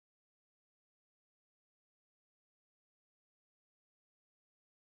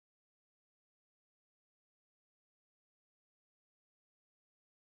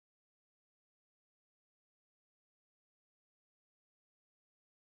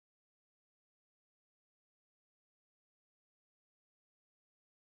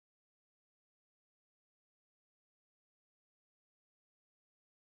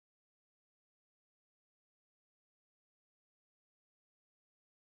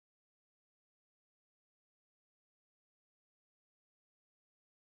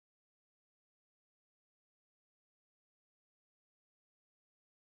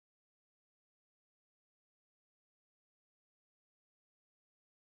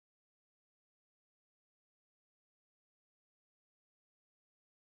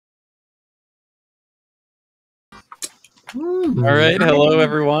All right. Hello,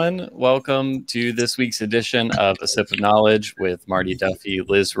 everyone. Welcome to this week's edition of A Sip of Knowledge with Marty Duffy,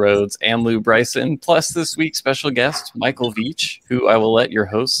 Liz Rhoades, and Lou Bryson, plus this week's special guest, Michael Veach, who I will let your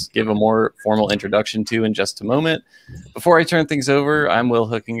hosts give a more formal introduction to in just a moment. Before I turn things over, I'm Will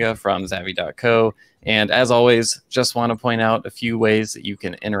Hookinga from Zavvi.co. And as always, just want to point out a few ways that you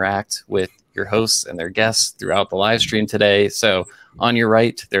can interact with your hosts and their guests throughout the live stream today. So on your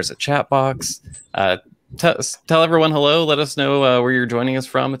right, there's a chat box. Tell everyone hello. Let us know where you're joining us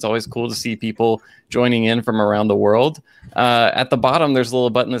from. It's always cool to see people joining in from around the world. At the bottom, there's a little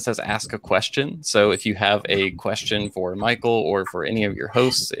button that says Ask a Question. So if you have a question for Michael or for any of your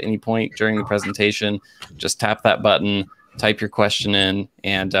hosts at any point during the presentation, just tap that button, type your question in,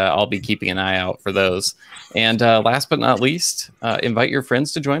 and I'll be keeping an eye out for those. And last but not least, invite your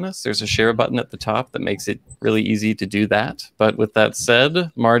friends to join us. There's a share button at the top that makes it really easy to do that. But with that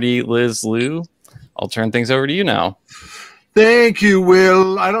said, Marty, Liz, Lou, I'll turn things over to you now. Thank you,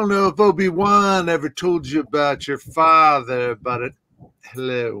 Will. I don't know if Obi-Wan ever told you about your father, but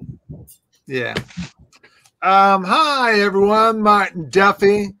hello. Yeah. Hi, everyone. Martin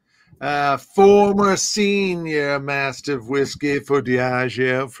Duffy, former senior master of whiskey for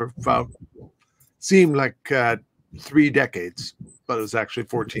DIAGEO for about, seemed like 3 decades, but it was actually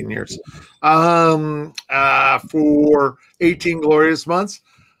 14 years. For 18 glorious months.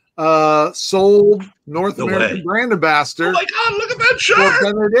 Sold North American brand ambassador. Oh my God, look at that shirt!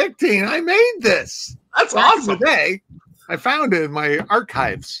 Benedictine. I made this. That's awesome. Today, I found it in my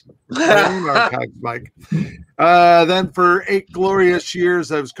archives. My own archives, Mike. Then for 8 glorious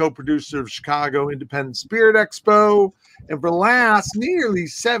years, I was co-producer of Chicago Independent Spirit Expo. And for the last nearly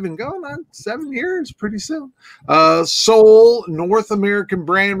 7 years, pretty soon, sole North American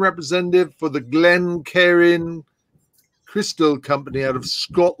brand representative for the Glencairn Crystal Company out of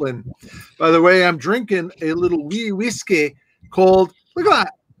Scotland. By the way, I'm drinking a little wee whiskey called, look at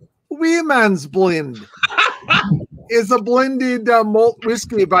that, Wee Man's Blend. It's a blended malt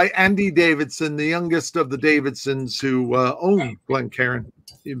whiskey by Andy Davidson, the youngest of the Davidsons who own Glencairn.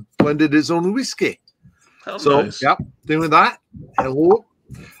 He blended his own whiskey. How so, nice. Yep, doing that. Hello.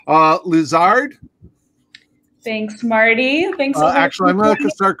 Lizard. Thanks, Marty. Thanks. Actually, I'm going to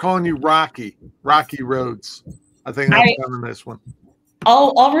start calling you Rocky Rhoades. I think that's kind of a nice one.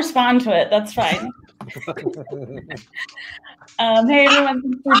 I'll respond to it. That's fine. Hey everyone,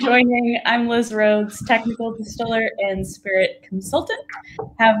 thanks for joining. I'm Liz Rhoades, technical distiller and spirit consultant.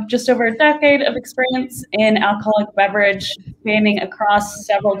 Have just over a decade of experience in alcoholic beverage, spanning across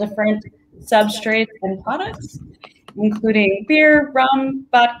several different substrates and products, including beer, rum,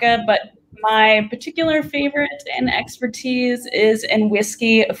 vodka, but my particular favorite and expertise is in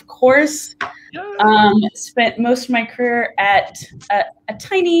whiskey, of course. Spent most of my career at a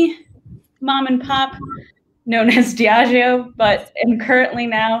tiny mom and pop known as DIAGEO, but am currently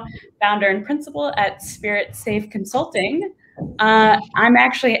now founder and principal at Spirit Safe Consulting. I'm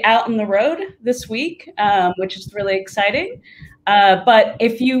actually out on the road this week, which is really exciting. But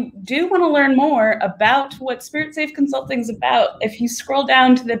if you do want to learn more about what Spirit Safe Consulting is about, if you scroll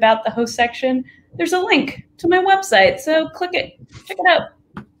down to the About the Host section, there's a link to my website. So click it, check it out.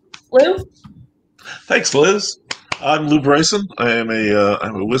 Lou? Thanks, Liz. I'm Lou Bryson. I'm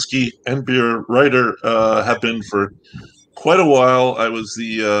a whiskey and beer writer, have been for quite a while. I was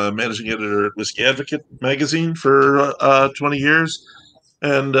the managing editor at Whiskey Advocate magazine for 20 years.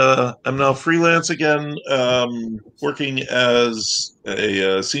 And I'm now freelance again, working as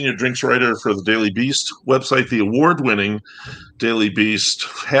a senior drinks writer for the Daily Beast website, the award-winning Daily Beast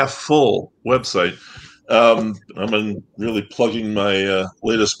Half Full website. I'm really plugging my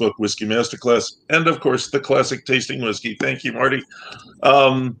latest book, Whiskey Masterclass, and of course the classic tasting whiskey. Thank you, Marty.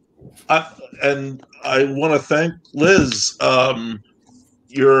 And I want to thank Liz,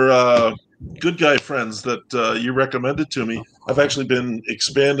 your good guy friends that you recommended to me. I've actually been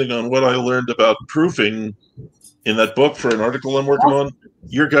expanding on what I learned about proofing in that book for an article I'm working on.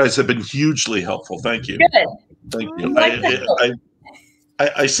 Your guys have been hugely helpful. Thank you. Good. Thank you.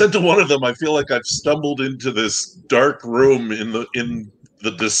 I said to one of them, I feel like I've stumbled into this dark room in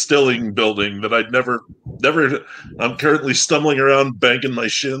the distilling building that I'd never. I'm currently stumbling around, banging my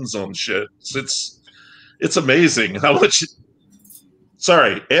shins on shit. It's amazing how much.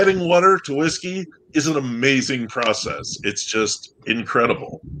 Sorry, adding water to whiskey is an amazing process. It's just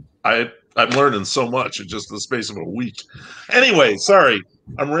incredible. I'm learning so much in just the space of a week. Anyway, sorry,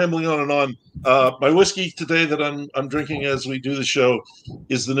 I'm rambling on and on. My whiskey today that I'm drinking as we do the show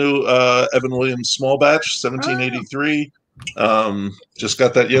is the new Evan Williams Small Batch 1783. Just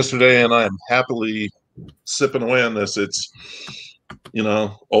got that yesterday, and I am happily sipping away on this. It's,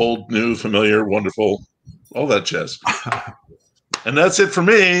 old, new, familiar, wonderful. all that jazz. And that's it for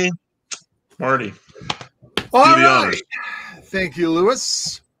me, Marty. All Do the right. honors. Thank you,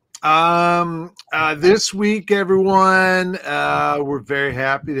 Lewis. This week, everyone, we're very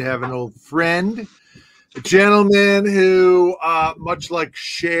happy to have an old friend, a gentleman who, much like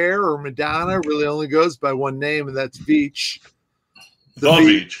Cher or Madonna, really only goes by one name, and that's Veach. The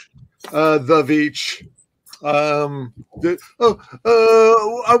Veach. The Veach.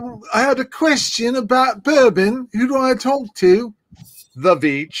 I had a question about bourbon. Who do I talk to? The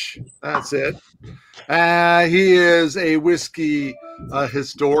Veach. That's it. He is a whiskey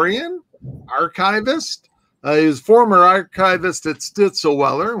historian, archivist. He was former archivist at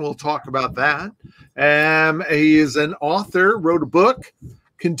Stitzelweller, and we'll talk about that. He is an author, wrote a book,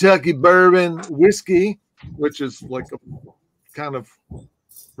 Kentucky Bourbon Whiskey, which is like a kind of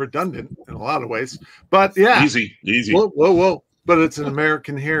redundant in a lot of ways. But yeah. Easy. Whoa. But it's an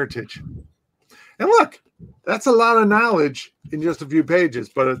American heritage. And look, that's a lot of knowledge in just a few pages,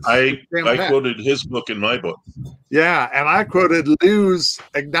 but it's I quoted his book in my book. Yeah, and I quoted Lou's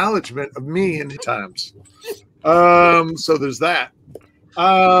acknowledgement of me in times. So there's that.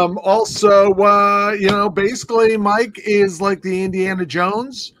 Also, basically Mike is like the Indiana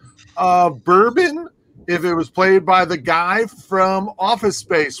Jones of bourbon if it was played by the guy from Office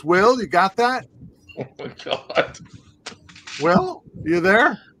Space. Will, you got that? Oh my God. Will, you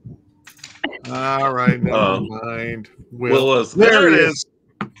there? All right, never mind. Will, there it is.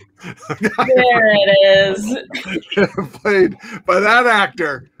 There it is. Played by that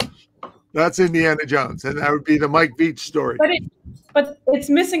actor. That's Indiana Jones, and that would be the Mike Veach story. But it's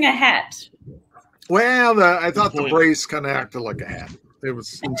missing a hat. Well, I thought the brace kind of acted like a hat. It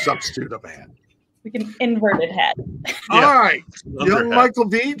was some substitute of a hat. Like an inverted hat. Yeah. All right, young Michael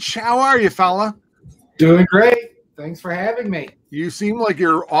Veach, how are you, fella? Doing great. Thanks for having me. You seem like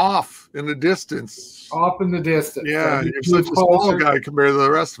you're off in the distance. Off in the distance. Yeah, you're such a small guy compared to the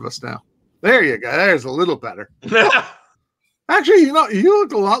rest of us now. There you go. There's a little better. Actually, you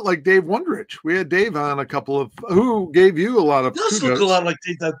look a lot like Dave Wondrich. We had Dave on a couple of who gave you a lot of. It does look a lot like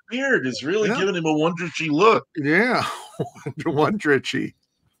Dave. That beard is really giving him a Wondrichy look. Yeah, Wondrichy.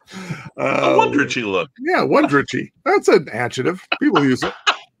 A Wondrichy look. Yeah, Wondrichy. That's an adjective. People use it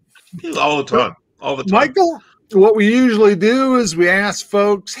all the time. All the time. Michael, what we usually do is we ask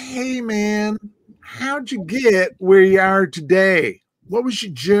folks, "Hey, man, how'd you get where you are today? What was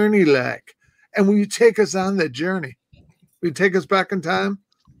your journey like? And will you take us on that journey? Will you take us back in time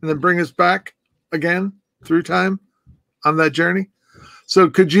and then bring us back again through time on that journey?" So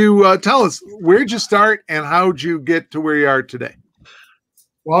could you tell us, where'd you start and how'd you get to where you are today?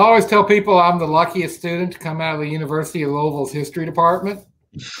 Well, I always tell people I'm the luckiest student to come out of the University of Louisville's history department.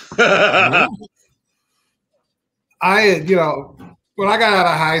 When I got out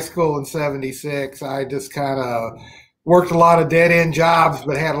of high school in '76, I just kind of worked a lot of dead-end jobs,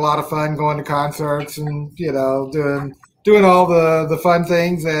 but had a lot of fun going to concerts and, doing all the fun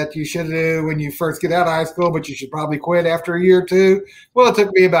things that you should do when you first get out of high school, but you should probably quit after a year or two. Well, it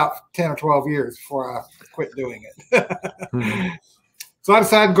took me about 10 or 12 years before I quit doing it. So I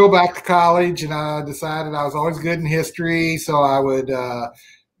decided to go back to college, and I decided I was always good in history, so I would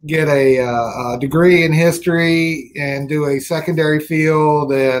get a degree in history and do a secondary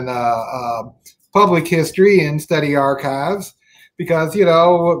field in public history and study archives, because,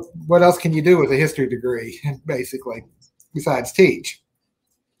 what else can you do with a history degree, basically, besides teach?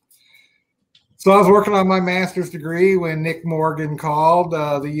 So I was working on my master's degree when Nick Morgan called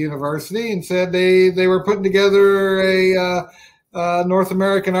the university and said they were putting together a North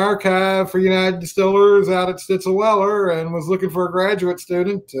American archive for United Distillers out at Stitzelweller and was looking for a graduate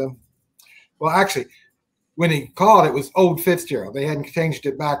student. Well, actually, when he called, it was Old Fitzgerald. They hadn't changed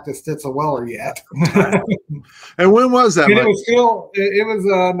it back to Stitzelweller yet. And when was that? It was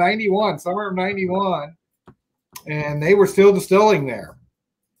 91, summer of 91. And they were still distilling there.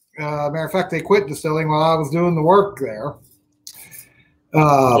 Matter of fact, they quit distilling while I was doing the work there.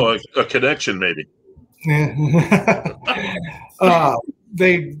 A connection, maybe.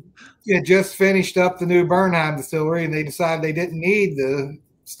 They had just finished up the new Bernheim distillery, and they decided they didn't need the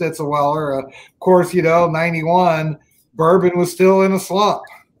Stitzelweller. Of course, 91, bourbon was still in a slump.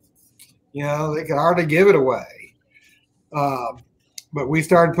 They could hardly give it away. But we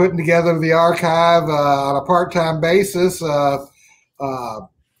started putting together the archive on a part-time basis.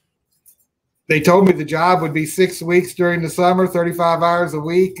 They told me the job would be 6 weeks during the summer, 35 hours a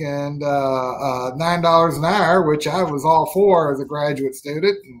week, and $9 an hour, which I was all for as a graduate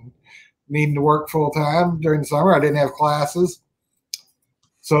student and needing to work full-time during the summer. I didn't have classes.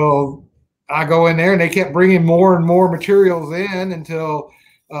 So I go in there, and they kept bringing more and more materials in until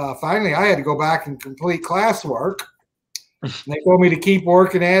finally I had to go back and complete classwork. And they told me to keep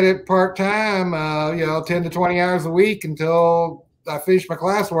working at it part-time, 10 to 20 hours a week until I finished my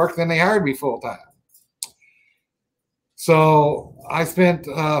classwork. Then they hired me full-time. So I spent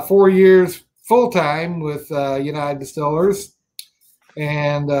 4 years full-time with United Distillers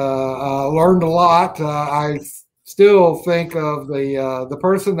and learned a lot. I still think of the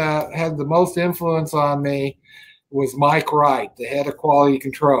person that had the most influence on me was Mike Wright, the head of quality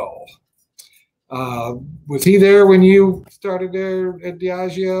control. Was he there when you started there at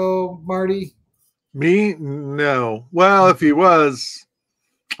DIAGEO, Marty? Me? No. Well, if he was,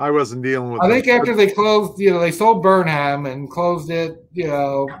 I wasn't dealing with I him. think after they closed, they sold Burnham and closed it,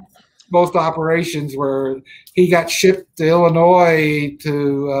 most operations where he got shipped to Illinois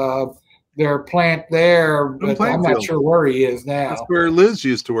to their plant there, but I'm not sure where he is now. That's where Liz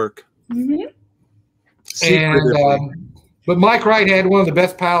used to work. Mm-hmm. And but Mike Wright had one of the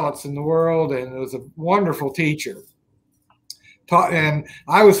best palates in the world, and was a wonderful teacher. And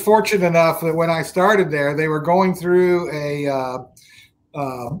I was fortunate enough that when I started there, they were going through a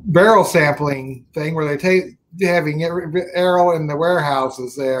barrel sampling thing where they having arrow in the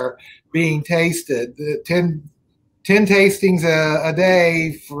warehouses there being tasted. 10 tastings a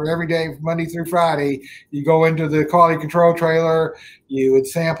day for every day, Monday through Friday. You go into the quality control trailer, you would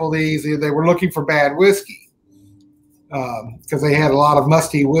sample these. They were looking for bad whiskey because they had a lot of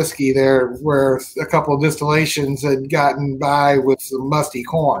musty whiskey there where a couple of distillations had gotten by with some musty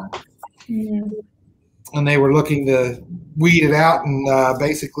corn. Mm-hmm. And they were looking to weed it out and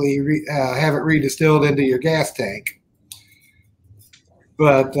basically have it redistilled into your gas tank.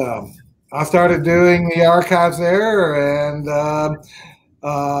 But I started doing the archives there, and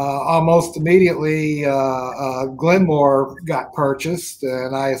almost immediately Glenmore got purchased,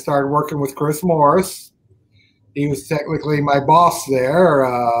 and I started working with Chris Morris. He was technically my boss there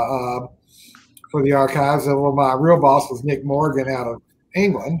for the archives. Well, my real boss was Nick Morgan out of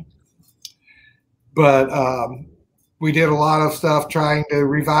England. But we did a lot of stuff trying to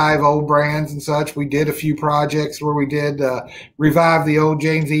revive old brands and such. We did a few projects where we did revive the old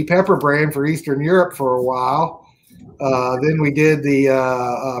James E. Pepper brand for Eastern Europe for a while. Then we did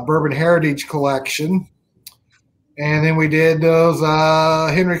the Bourbon Heritage Collection. And then we did those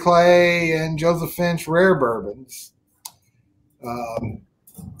Henry Clay and Joseph Finch rare bourbons.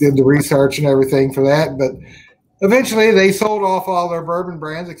 Did the research and everything for that. But eventually, they sold off all their bourbon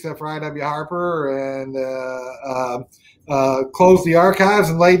brands except for I.W. Harper and closed the archives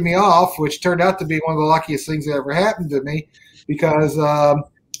and laid me off, which turned out to be one of the luckiest things that ever happened to me because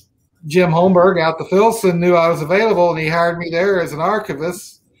Jim Holmberg out the Filson knew I was available, and he hired me there as an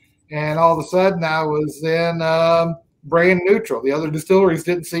archivist. And all of a sudden, I was then brand neutral. The other distilleries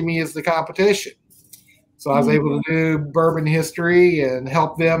didn't see me as the competition. So I was able to do bourbon history and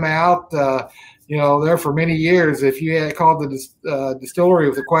help them out. There for many years, if you had called the distillery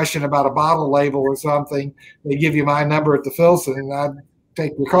with a question about a bottle label or something, they give you my number at the Filson, and I'd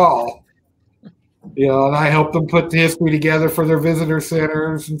take your call. And I helped them put the history together for their visitor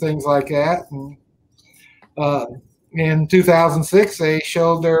centers and things like that. And in 2006, they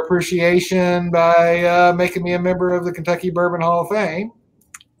showed their appreciation by making me a member of the Kentucky Bourbon Hall of Fame.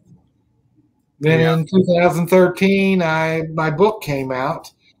 Then in 2013, my book came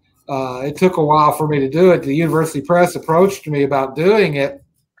out. It took a while for me to do it. The University Press approached me about doing it.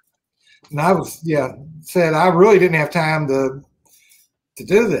 And I said I really didn't have time to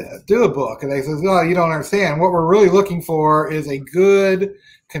do a book. And they said, "Oh, you don't understand. What we're really looking for is a good,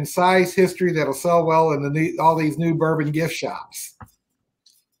 concise history that'll sell well in all these new bourbon gift shops."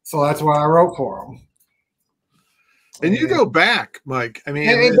 So that's why I wrote for them. And you go back, Mike. I mean,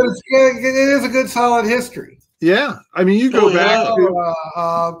 it is a good, solid history. Yeah. I mean, you go back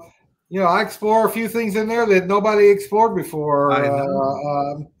to... I explore a few things in there that nobody explored before. I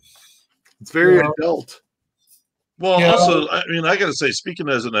know. It's very adult. Well, also, I mean, I got to say, speaking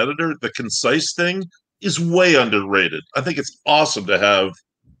as an editor, the concise thing is way underrated. I think it's awesome to have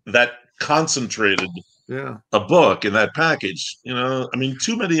that concentrated a book in that package. I mean,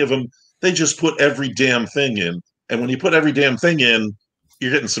 too many of them, they just put every damn thing in. And when you put every damn thing in,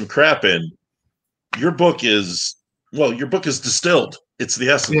 you're getting some crap in. Your book is distilled. It's the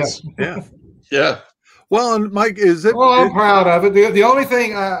essence. Yeah. Well, and Mike, is it? Well, I'm proud of it. The only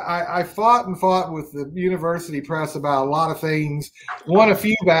thing I fought with the University Press about a lot of things, won a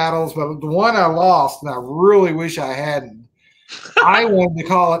few battles, but the one I lost, and I really wish I hadn't. I wanted to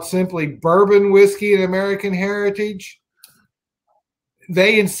call it simply Bourbon Whiskey and American Heritage.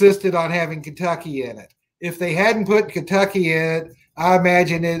 They insisted on having Kentucky in it. If they hadn't put Kentucky in it, I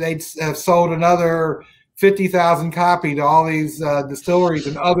imagine they'd have sold another 50,000 copy to all these distilleries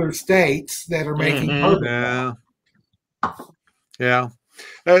in other states that are making bourbon. Yeah.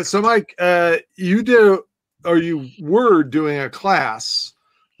 So Mike, you were doing a class.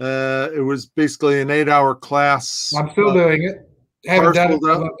 It was basically an 8-hour class. I'm still doing it. Haven't done it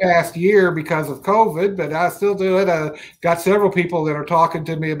for the past year because of COVID, but I still do it. Got several people that are talking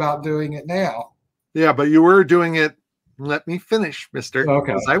to me about doing it now. Yeah, but you were doing it. Let me finish, mister.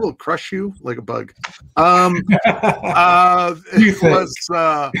 Okay. Because I will crush you like a bug.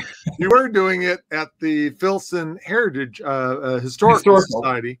 You were doing it at the Filson Heritage Historical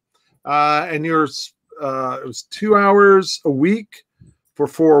Society. And it was 2 hours a week for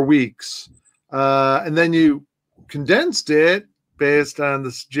 4 weeks. And then you condensed it based on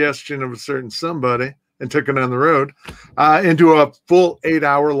the suggestion of a certain somebody and took it on the road into a full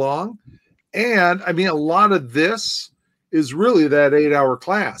 8-hour long. And I mean, a lot of this is really that 8-hour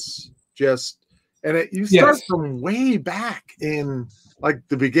class. You start from way back in like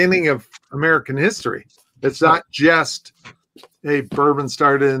the beginning of American history. It's not just, hey, bourbon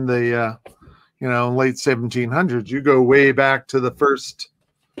started in the late 1700s. You go way back to the first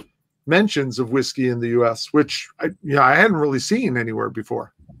mentions of whiskey in the U.S., which I hadn't really seen anywhere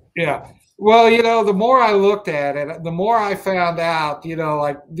before. Yeah. Well, the more I looked at it, the more I found out,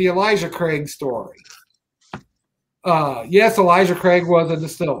 like the Elijah Craig story. Yes, Elijah Craig was a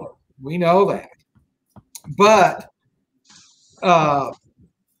distiller. We know that. But the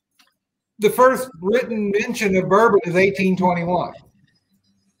first written mention of bourbon is 1821.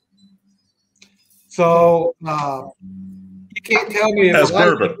 So you can't tell me if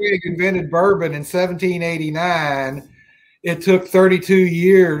Elijah Craig invented bourbon in 1789, it took 32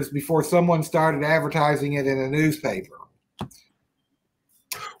 years before someone started advertising it in a newspaper.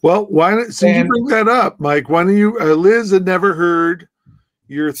 Well, you bring that up, Mike? Why don't you? Liz had never heard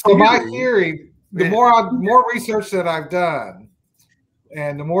your theory. So my theory, the more research that I've done,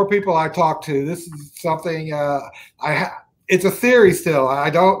 and the more people I talk to, this is something it's a theory still. I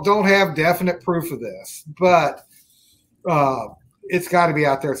don't have definite proof of this, but it's got to be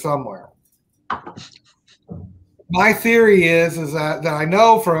out there somewhere. My theory is that I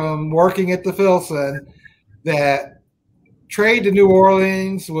know from working at the Filson that trade to New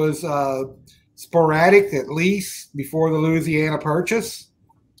Orleans was sporadic, at least before the Louisiana Purchase.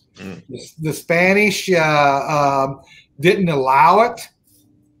 The Spanish didn't allow it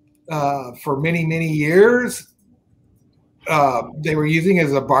for many, many years. They were using it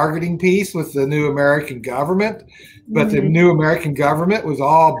as a bargaining piece with the new American government, but the new American government was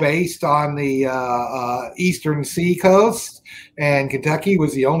all based on the eastern seacoast, and Kentucky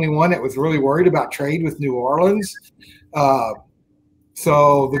was the only one that was really worried about trade with New Orleans.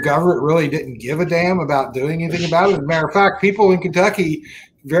 So the government really didn't give a damn about doing anything about it. As a matter of fact, people in Kentucky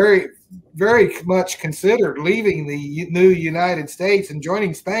very, very much considered leaving the new United States and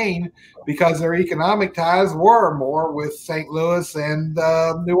joining Spain because their economic ties were more with St. Louis and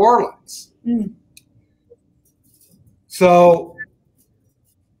New Orleans. So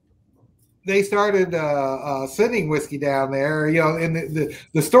they started sending whiskey down there. And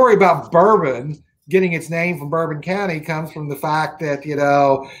the story about bourbon getting its name from Bourbon County comes from the fact that,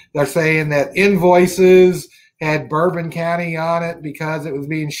 they're saying that invoices had Bourbon County on it because it was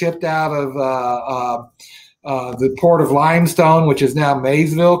being shipped out of the port of Limestone, which is now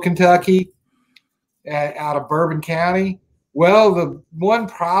Maysville, Kentucky, out of Bourbon County. Well, the one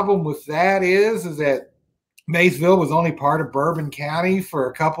problem with that is that Maysville was only part of Bourbon County for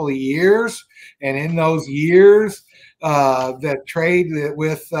a couple of years. And in those years, that trade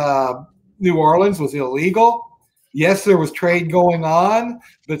with New Orleans was illegal. Yes, there was trade going on,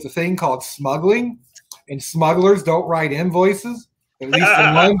 but it's a thing called smuggling. And smugglers don't write invoices, at least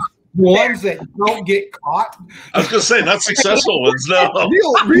the ones that don't get caught. I was going to say, not successful ones, no.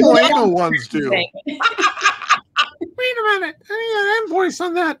 Real anal ones do. Wait a minute. I need an invoice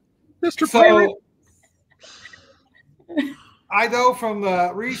on that, Mr. Pirate. I know from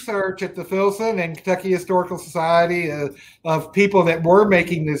research at the Filson and Kentucky Historical Society of people that were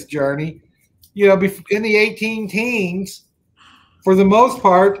making this journey, in the 18 teens, for the most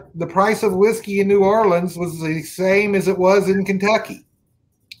part, the price of whiskey in New Orleans was the same as it was in Kentucky.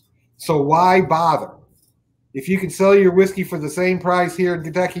 So why bother? If you can sell your whiskey for the same price here in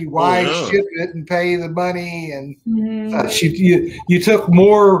Kentucky, why ship it and pay the money? And you took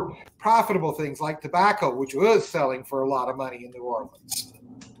more profitable things like tobacco, which was selling for a lot of money in New Orleans.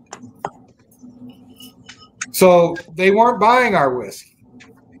 So they weren't buying our whiskey.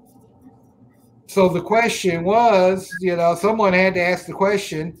 So the question was, someone had to ask the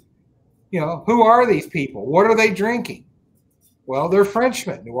question, who are these people? What are they drinking? Well, they're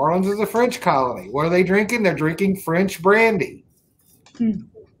Frenchmen. New Orleans is a French colony. What are they drinking? They're drinking French brandy.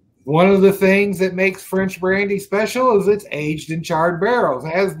 One of the things that makes French brandy special is it's aged in charred barrels.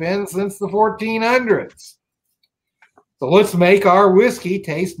 It has been since the 1400s. So let's make our whiskey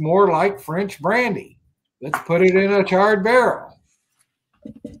taste more like French brandy. Let's put it in a charred barrel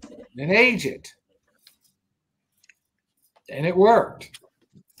and age it. And it worked.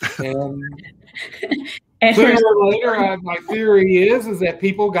 And sooner or later, my theory is that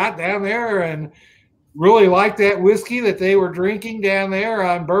people got down there and really liked that whiskey that they were drinking down there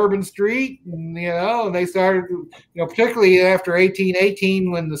on Bourbon Street, and and they started, particularly after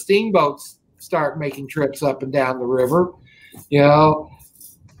 1818 when the steamboats start making trips up and down the river. The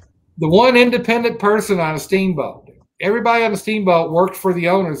one independent person on a steamboat, everybody on the steamboat worked for the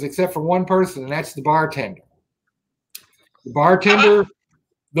owners except for one person, and that's the bartender.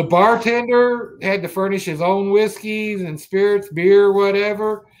 The bartender had to furnish his own whiskeys and spirits, beer,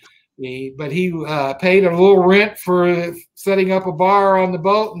 whatever. But he paid a little rent for setting up a bar on the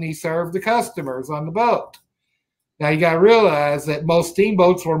boat, and he served the customers on the boat. Now, you got to realize that most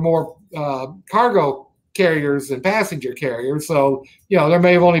steamboats were more cargo carriers than passenger carriers. So, there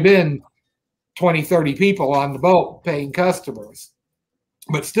may have only been 20, 30 people on the boat paying customers.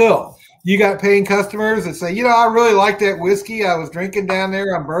 But still, you got paying customers that say, I really like that whiskey I was drinking down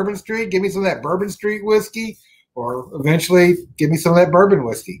there on Bourbon Street. Give me some of that Bourbon Street whiskey, or eventually give me some of that bourbon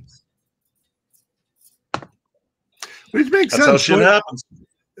whiskey. Which makes sense. That's how shit happens.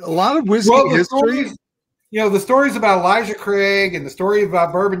 A lot of whiskey history. The stories about Elijah Craig and the story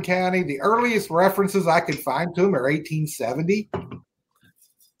about Bourbon County, the earliest references I could find to them are 1870.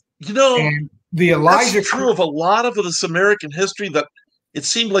 And the Elijah that's true of a lot of this American history, that it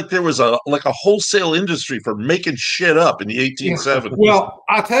seemed like there was a wholesale industry for making shit up in the 1870s. Well,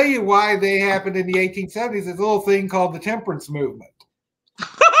 I'll tell you why they happened in the 1870s. There's a little thing called the temperance movement.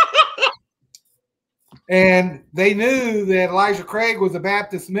 And they knew that Elijah Craig was a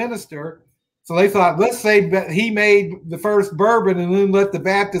Baptist minister, so they thought, let's say he made the first bourbon and then let the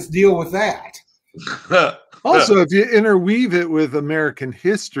Baptists deal with that. Also, if you interweave it with American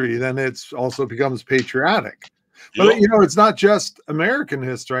history, then it also becomes patriotic. But, it's not just American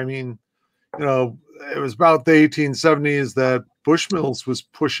history. I mean, it was about the 1870s that Bushmills was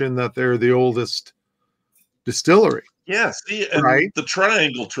pushing that they're the oldest distillery. Yeah, see, and the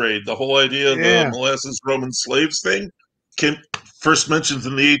triangle trade, the whole idea of the molasses Roman slaves thing, first mentioned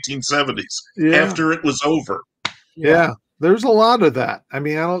in the 1870s, after it was over. Yeah, there's a lot of that. I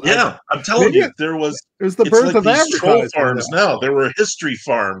mean, I'm telling you, there was. It was the birth of these troll farms. Now there were history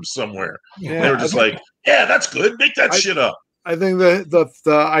farms somewhere. Yeah, they were just that's good. Make that shit up. I think the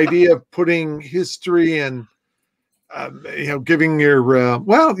idea of putting history and giving your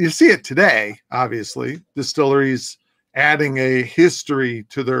you see it today. Obviously, distilleries adding a history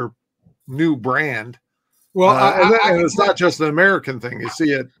to their new brand. Well, and it's not just an American thing. You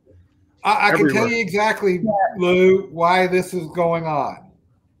see it. I can tell you exactly, Lou, why this is going on.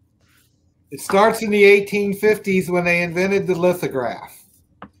 It starts in the 1850s when they invented the lithograph.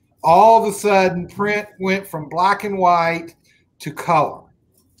 All of a sudden, print went from black and white to color.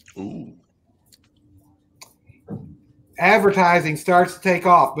 Ooh. Advertising starts to take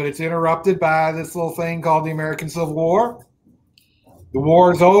off, but it's interrupted by this little thing called the American Civil War. The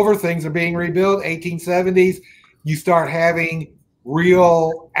war is over. Things are being rebuilt. 1870s, you start having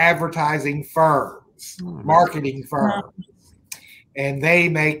real advertising firms, marketing firms, and they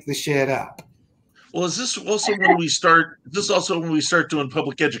make the shit up. Well, is this also when we start? Is this also when we start doing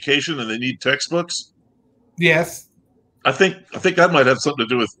public education and they need textbooks? Yes, I think that might have something to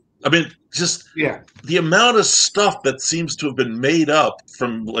do with. I mean, just the amount of stuff that seems to have been made up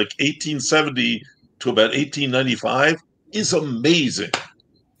from like 1870 to about 1895 is amazing.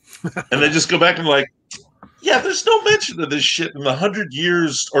 And they just go back and there's no mention of this shit in the 100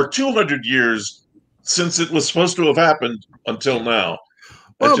 years or 200 years since it was supposed to have happened until now.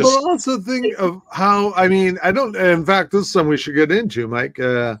 Well, but also think of how, in fact, this is something we should get into, Mike,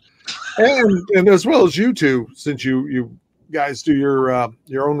 and as well as you two, since you guys do your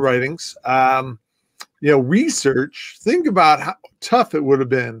own writings, research. Think about how tough it would have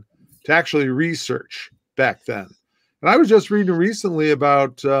been to actually research back then. And I was just reading recently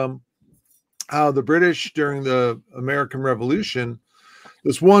about how the British during the American Revolution,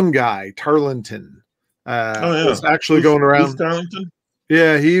 this one guy, Tarleton, was actually going around. Tarleton?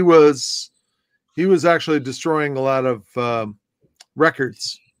 Yeah, he was actually destroying a lot of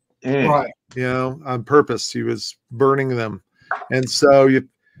records, right? On purpose. He was burning them, and so you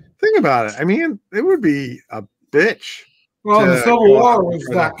think about it. I mean, it would be a bitch. Well, the Civil War was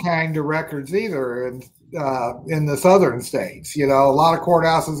not kind to records either, and in the southern states. You know, a lot of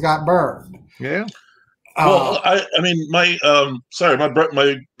courthouses got burned. Yeah. Well, I mean, my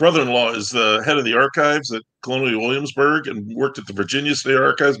my brother-in-law is the head of the archives at Colonial Williamsburg and worked at the Virginia State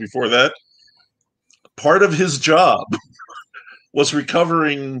Archives before that. Part of his job was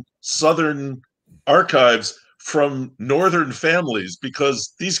recovering Southern archives from Northern families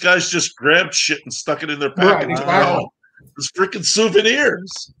because these guys just grabbed shit and stuck it in their pack and took it home. It's freaking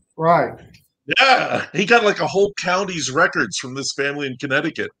souvenirs. Right. Yeah. He got like a whole county's records from this family in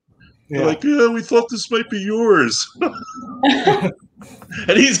Connecticut. Yeah. They're like, yeah, we thought this might be yours. And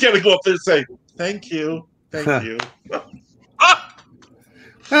he's going to go up there and say, thank you. Thank you.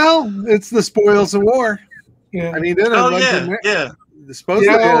 Well, it's the spoils of war. Yeah. I mean, then yeah.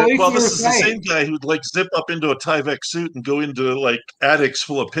 Supposedly, Well, this is the same guy who'd like zip up into a Tyvek suit and go into like attics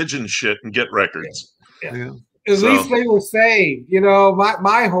full of pigeon shit and get records. Yeah. At least they were saved. You know,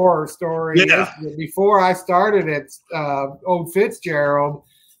 my horror story is that before I started at Old Fitzgerald,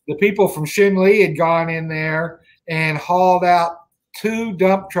 the people from Shinley had gone in there and hauled out 2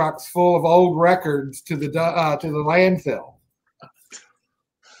 dump trucks full of old records to the landfill.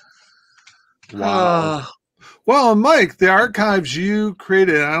 Wow. Well, Mike, the archives you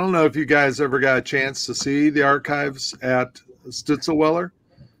created, I don't know if you guys ever got a chance to see the archives at Stitzelweller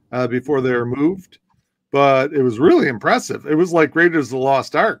before they were moved, but it was really impressive. It was like Raiders of the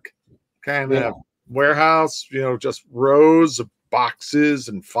Lost Ark kind of warehouse, you know, just rows of boxes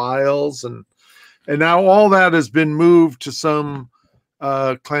and files. And now all that has been moved to some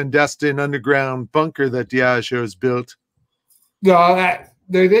clandestine underground bunker that DIAGEO has built. No,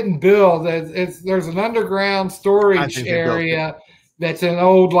 they didn't build. There's an underground storage area that's an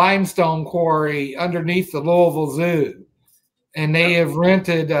old limestone quarry underneath the Louisville Zoo, and they have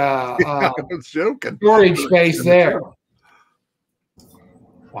rented I was joking. Storage space there.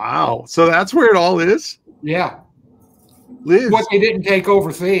 Wow! So that's where it all is. Yeah, Liz. What they didn't take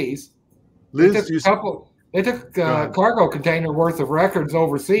overseas. Liz, they took a cargo container worth of records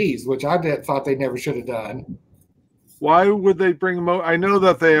overseas, which I thought they never should have done. Why would they bring them over? I know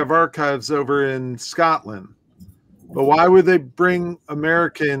that they have archives over in Scotland, but why would they bring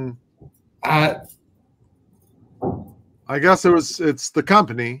American? I guess it's the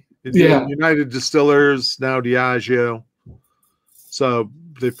company. It's United Distillers, now DIAGEO. So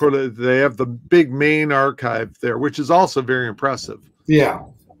they have the big main archive there, which is also very impressive. Yeah.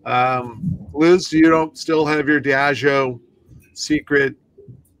 Liz, you don't still have your DIAGEO secret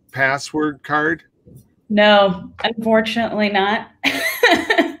password card? No, unfortunately not.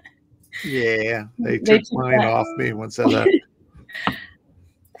 Yeah, they took mine off me once I left.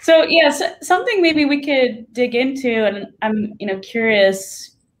 So yes, something maybe we could dig into, and I'm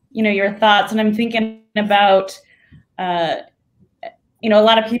curious, your thoughts, and I'm thinking about, a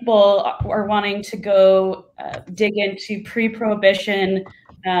lot of people are wanting to go dig into pre-prohibition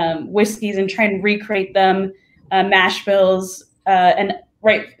whiskeys and try and recreate them, mash bills, and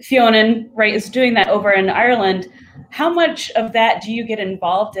Fiona is doing that over in Ireland. How much of that do you get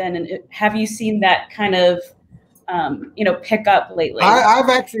involved in, and have you seen that kind of pick up lately? I've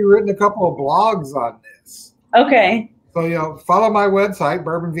actually written a couple of blogs on this. Okay. So follow my website,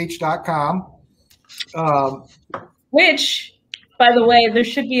 bourbonveach.com. Which, by the way, there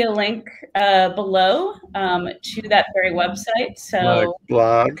should be a link below to that very website. So my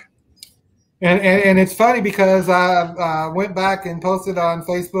blog. And it's funny because I went back and posted on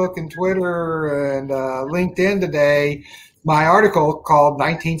Facebook and Twitter and LinkedIn today my article called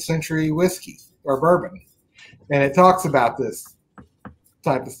 19th Century Whiskey or Bourbon. And it talks about this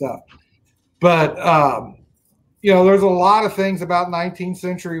type of stuff. But, there's a lot of things about 19th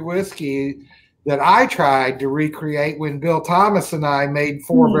century whiskey that I tried to recreate when Bill Thomas and I made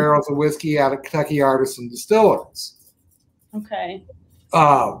 4 barrels of whiskey out of Kentucky Artisan Distillers. Okay.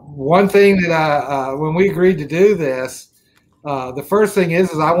 One thing that when we agreed to do this, the first thing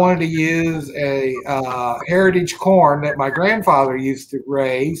is I wanted to use a heritage corn that my grandfather used to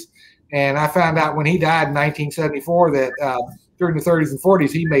raise. And I found out when he died in 1974 that during the 30s and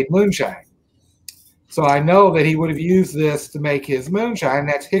 40s, he made moonshine. So I know that he would have used this to make his moonshine.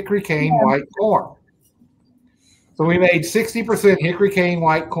 That's hickory cane white corn. So we made 60% hickory cane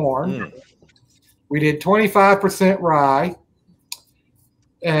white corn. We did 25% rye.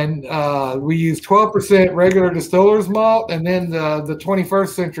 And we used 12% regular distiller's malt. And then the 21st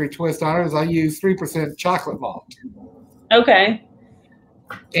century twist on it is I used 3% chocolate malt. Okay.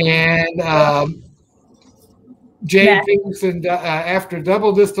 And Jade Filson, after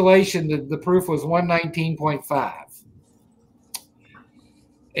double distillation, the proof was 119.5.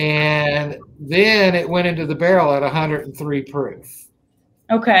 And then it went into the barrel at 103 proof.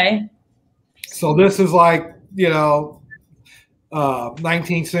 Okay. So this is like,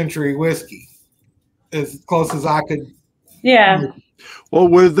 19th century whiskey, as close as I could. Yeah. Well,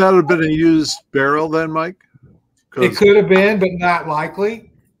 would that have been a used barrel then, Mike? It could have been, but not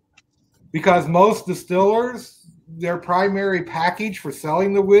likely, because most distillers, their primary package for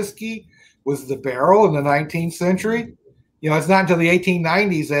selling the whiskey was the barrel in the 19th century. It's not until the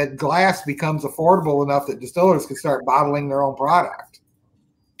 1890s that glass becomes affordable enough that distillers can start bottling their own product.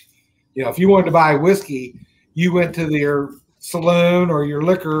 If you wanted to buy whiskey, you went to your saloon or your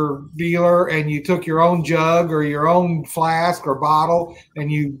liquor dealer and you took your own jug or your own flask or bottle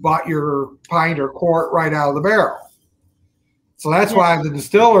and you bought your pint or quart right out of the barrel. So that's why the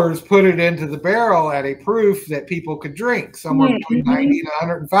distillers put it into the barrel at a proof that people could drink, somewhere between 90 and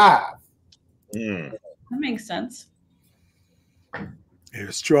 105. That makes sense. They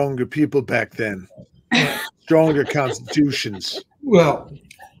were stronger people back then. Stronger constitutions. Well,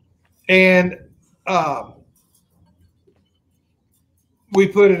 and we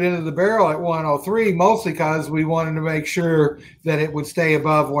put it into the barrel at 103, mostly because we wanted to make sure that it would stay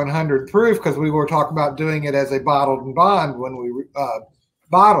above 100 proof, because we were talking about doing it as a bottled and bond when we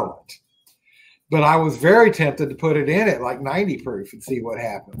bottle it. But I was very tempted to put it in at like 90 proof and see what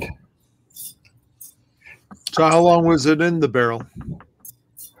happened. So how long was it in the barrel?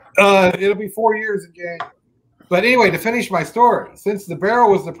 It'll be 4 years in January. But anyway, to finish my story, since the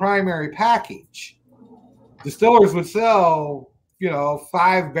barrel was the primary package, distillers would sell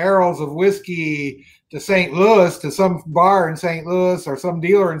 5 barrels of whiskey to St. Louis, to some bar in St. Louis or some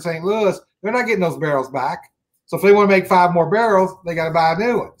dealer in St. Louis. They're not getting those barrels back. So if they want to make 5 more barrels, they got to buy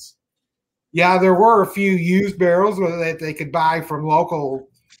new ones. Yeah, there were a few used barrels that they could buy from local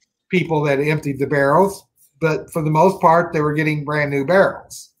people that emptied the barrels. But for the most part, they were getting brand new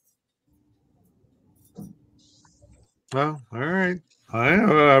barrels. Well, all right.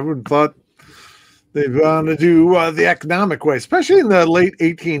 I would have thought they'd want to do the economic way, especially in the late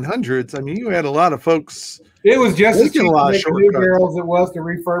 1800s. I mean, you had a lot of folks. It was just as cheap to make new shortcuts. barrels as it was to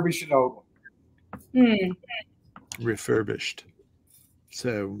refurbish it over. Refurbished.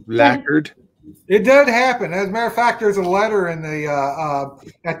 So lacquered. It did happen. As a matter of fact, there's a letter in the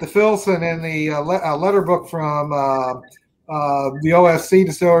at the Filson in the letter book from the OFC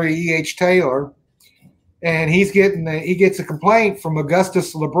distillery E.H. Taylor, and he gets a complaint from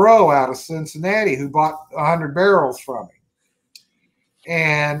Augustus LeBreau out of Cincinnati, who bought 100 barrels from him.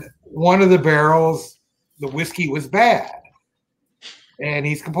 And one of the barrels, the whiskey was bad, and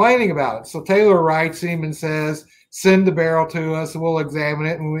he's complaining about it. So Taylor writes him and says, send the barrel to us, and we'll examine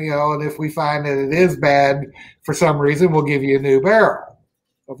it, and and if we find that it is bad for some reason, we'll give you a new barrel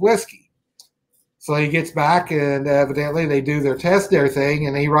of whiskey. So he gets back, and evidently they do their test, their thing,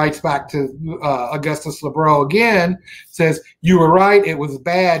 and he writes back to Augustus LeBreau again, says, you were right, it was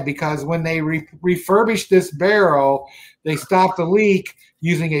bad, because when they refurbished this barrel, they stopped the leak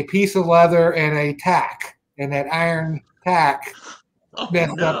using a piece of leather and a tack, and that iron tack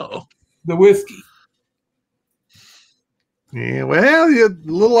messed up the whiskey. Yeah, well, you have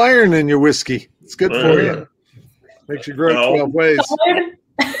a little iron in your whiskey. It's good for you. Makes you grow 12 ways.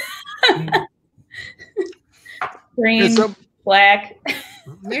 Green, black.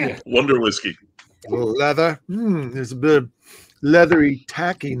 Yeah. Wonder whiskey. A little leather. There's a bit of leathery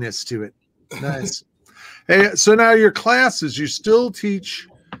tackiness to it. Nice. Hey, so now your classes, you still teach.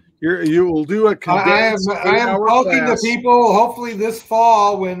 You will do a condensed. I am talking to people hopefully this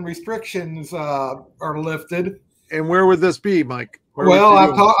fall when restrictions are lifted. And where would this be, Mike?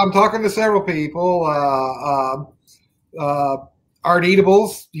 I'm talking to several people. Art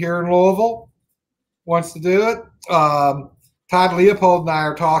Eatables here in Louisville wants to do it. Todd Leopold and I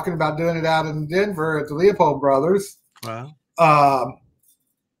are talking about doing it out in Denver at the Leopold Brothers. Wow. I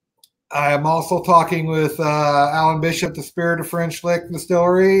am also talking with Alan Bishop, the Spirit of French Lick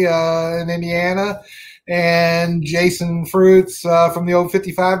Distillery in Indiana, and Jason Fruits from the old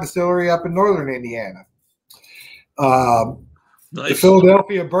 55 Distillery up in northern Indiana. Nice. The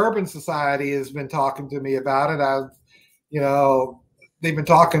Philadelphia Bourbon Society has been talking to me about it. They've been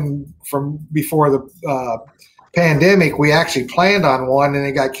talking from before the pandemic. We actually planned on one, and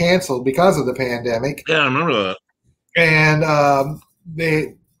it got canceled because of the pandemic. Yeah, I remember that. And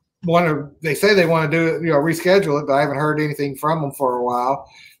they say they want to do it, reschedule it, but I haven't heard anything from them for a while.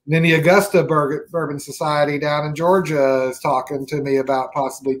 And then the Augusta Bourbon Society down in Georgia is talking to me about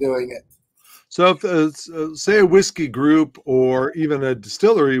possibly doing it. So if, say a whiskey group or even a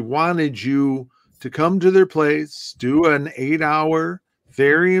distillery wanted you to come to their place, do an 8-hour,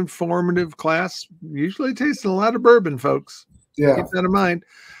 very informative class, usually tasting a lot of bourbon, folks. Yeah. Keep that in mind.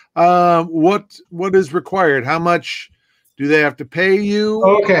 What is required? How much Do they have to pay you?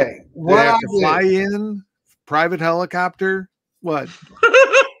 Okay. Do What they have I to do, fly in? Private helicopter? What?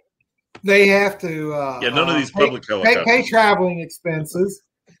 they have to Yeah, none of these pay, public helicopters. pay traveling expenses.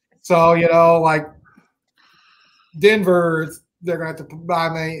 So, like Denver, they're going to have to buy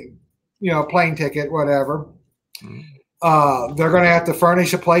me, plane ticket, whatever. They're going to have to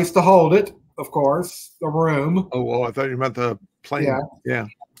furnish a place to hold it, of course, a room. Oh, well, I thought you meant the plane. Yeah.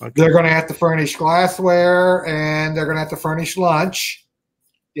 Okay. They're going to have to furnish glassware, and they're going to have to furnish lunch.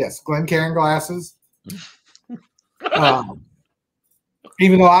 Yes, Glencairn glasses.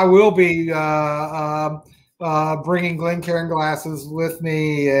 Even though I will be bringing Glencairn glasses with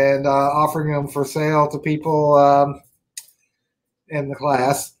me and offering them for sale to people in the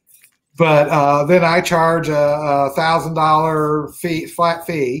class. But then I charge a $1,000 flat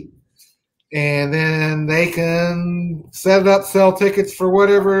fee, and then they can set it up, sell tickets for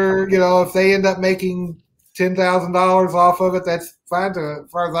whatever, if they end up making $10,000 off of it, that's fine as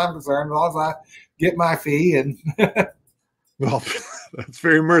far as I'm concerned, as long as I get my fee. And well, that's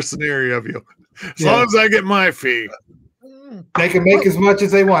very mercenary of you. As long as I get my fee. They can make as much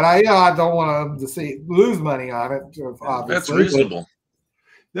as they want. I don't want them to lose money on it, obviously. That's reasonable.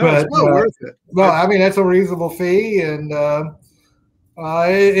 It's well worth it. Well, I mean, that's a reasonable fee, and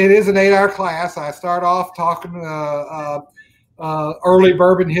it is an 8-hour class. I start off talking early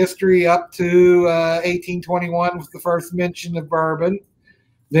bourbon history up to 1821 was the first mention of bourbon.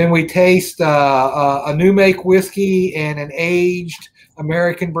 Then we taste a new make whiskey and an aged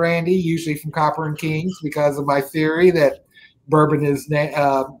American brandy, usually from Copper and Kings, because of my theory that bourbon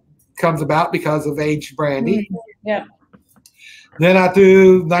comes about because of aged brandy. Yeah. Then I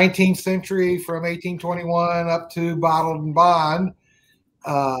do 19th century from 1821 up to bottled and bond.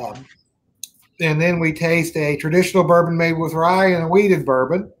 And then we taste a traditional bourbon made with rye and a wheated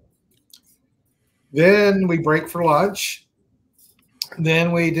bourbon. Then we break for lunch.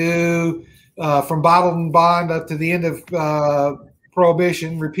 Then we do from bottled and bond up to the end of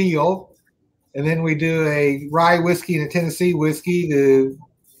Prohibition, repeal. And then we do a rye whiskey and a Tennessee whiskey to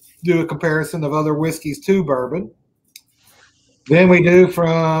do a comparison of other whiskeys to bourbon. Then we do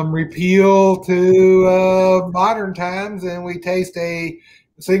from repeal to modern times, and we taste a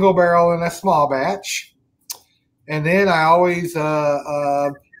single barrel and a small batch. And then I always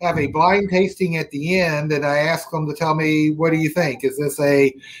have a blind tasting at the end, and I ask them to tell me, what do you think? Is this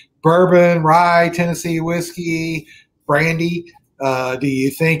a bourbon, rye, Tennessee whiskey, brandy? Do you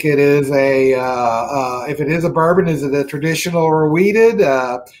think it is if it is a bourbon, is it a traditional or wheated?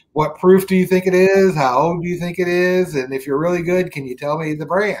 What proof do you think it is? How old do you think it is? And if you're really good, can you tell me the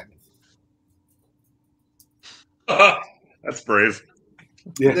brand? That's brave.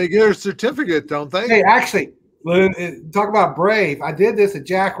 Yeah. They get a certificate, don't they? Hey, actually, talk about brave. I did this at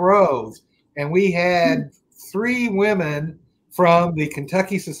Jack Rose, and we had 3 women from the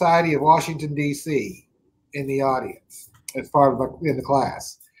Kentucky Society of Washington, D.C. in the audience as part of in the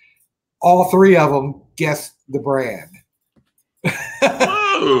class. All 3 of them guessed the brand.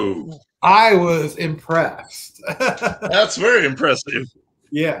 Whoa. I was impressed. That's very impressive.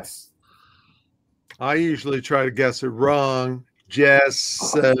 Yes. I usually try to guess it wrong just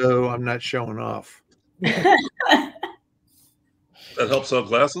so I'm not showing off. That helps sell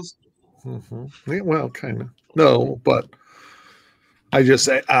glasses? Mm-hmm. Yeah, well, kind of. No, but I just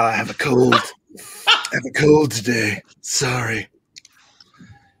say, I have a cold. I have a cold today. Sorry.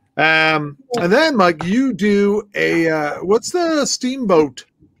 And then, Mike, you do what's the steamboat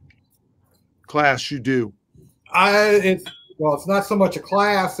class you do? It's not so much a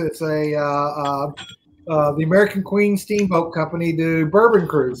class. It's the American Queen Steamboat Company do bourbon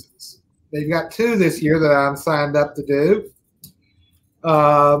cruises. They've got 2 this year that I'm signed up to do.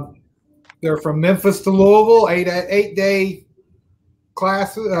 They're from Memphis to Louisville, 8-day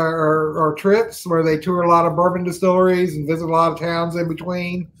classes or trips where they tour a lot of bourbon distilleries and visit a lot of towns in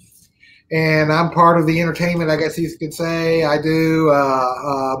between. And I'm part of the entertainment, I guess you could say. I do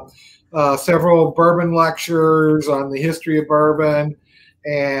several bourbon lectures on the history of bourbon,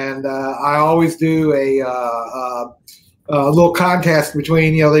 and I always do a little contest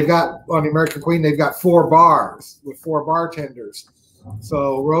between, they've got on the American Queen, they've got 4 bars with 4 bartenders.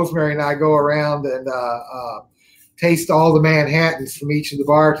 So Rosemary and I go around and taste all the Manhattans from each of the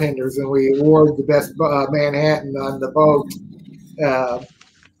bartenders, and we award the best Manhattan on the boat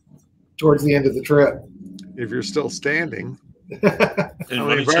towards the end of the trip. If you're still standing. How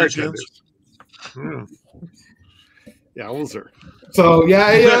many bartenders? Yeah, those are. So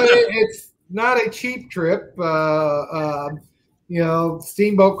it's not a cheap trip.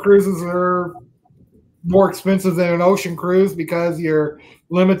 Steamboat cruises are more expensive than an ocean cruise because you're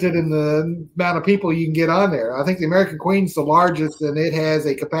limited in the amount of people you can get on there. I think the American Queen's the largest, and it has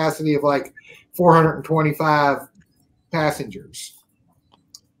a capacity of like 425 passengers.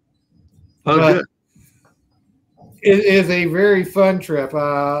 Oh, But good. it is a very fun trip.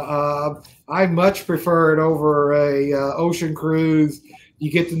 I much prefer it over a ocean cruise. You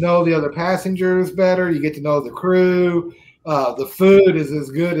get to know the other passengers better. You get to know the crew. The food is as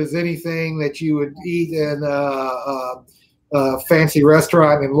good as anything that you would eat in a fancy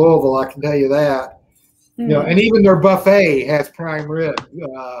restaurant in Louisville. I can tell you that. You know, and even their buffet has prime rib,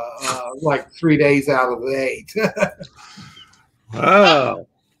 like 3 days out of the 8. Wow.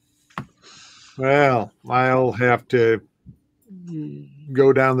 Well, I'll have to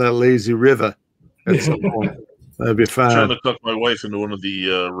go down that lazy river at some point. That'd be I'm trying fun. to tuck my wife into one of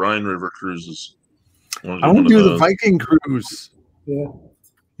the Rhine River cruises. I want to do the Viking cruise. Yeah.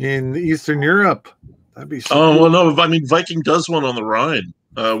 In Eastern Europe. That'd be so Oh, cool. well, no, I mean, Viking does one on the Rhine.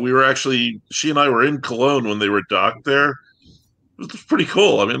 We were actually, she and I were in Cologne when they were docked there. It was pretty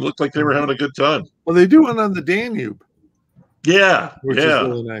cool. I mean, it looked like they were having a good time. Well, they do one on the Danube, Yeah, which is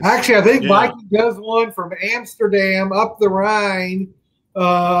really nice. Actually, I think Yeah. Viking does one from Amsterdam up the Rhine,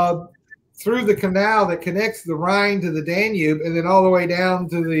 through the canal that connects the Rhine to the Danube, and then all the way down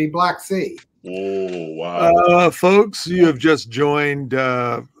to the Black Sea. Oh, wow. Folks, you have just joined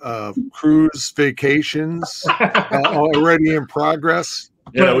Cruise Vacations already in progress.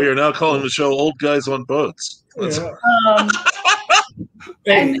 Yeah, we are now calling the show Old Guys on Boats. Yeah.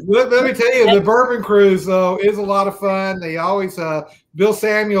 Hey, let me tell you, the Bourbon Cruise, though, is a lot of fun. They always, Bill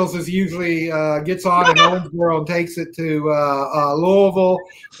Samuels is usually gets on in Owensboro and takes it to Louisville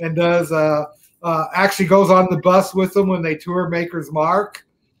and does actually goes on the bus with them when they tour Maker's Mark.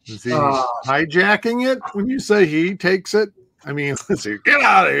 Is he hijacking it when you say he takes it? I mean, let's see, get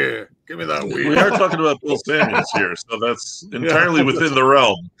out of here. Give me that We weed. are talking about Bill Samuels here, so that's entirely within the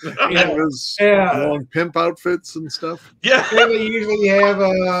realm. Long pimp outfits and stuff. Yeah. And they usually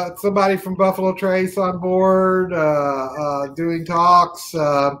have somebody from Buffalo Trace on board doing talks.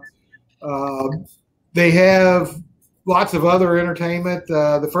 They have lots of other entertainment.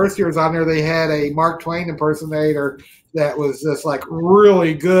 The first year I was on there, they had a Mark Twain impersonator that was just like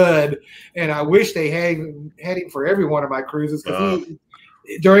really good. And I wish they had him for every one of my cruises because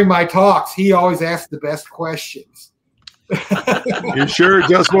during my talks, he always asked the best questions. You sure it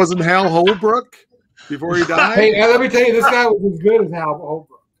just wasn't Hal Holbrook before he died? Hey, now let me tell you, this guy was as good as Hal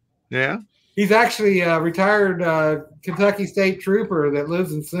Holbrook. Yeah. He's actually a retired Kentucky State Trooper that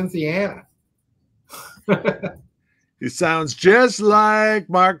lives in Cynthiana. He sounds just like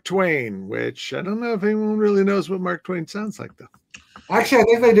Mark Twain, which I don't know if anyone really knows what Mark Twain sounds like, though. Actually, I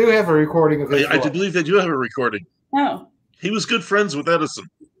think they do have a recording of his I do voice. believe they do have a recording. Oh. He was good friends with Edison.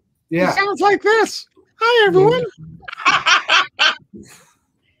 Yeah. He sounds like this. Hi, everyone.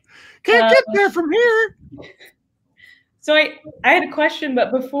 Can't get there from here. So I had a question, but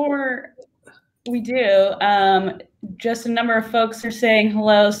before we do, just a number of folks are saying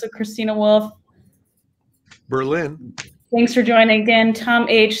hello. So Christina Wolf, Berlin. thanks for joining again. Tom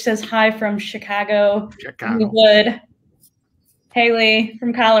H says hi from Chicago. Chicago. Wood. Haley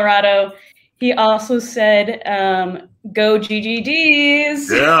from Colorado. He also said, go GGDs.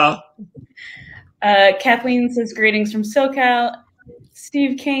 Yeah. Kathleen says greetings from SoCal.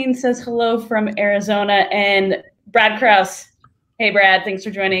 Steve Kane says hello from Arizona. And Brad Krause. Hey, Brad. Thanks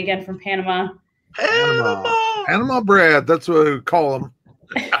for joining again from Panama. Panama Brad. That's what we call him.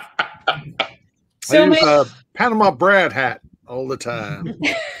 So I use a Panama Brad hat all the time.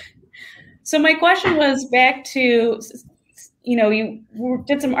 So my question was back to, you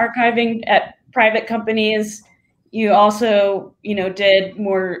did some archiving at private companies. You also, did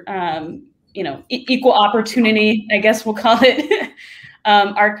more, equal opportunity, I guess we'll call it,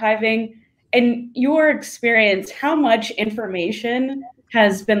 archiving. In your experience, how much information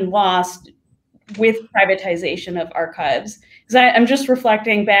has been lost with privatization of archives? Because I'm just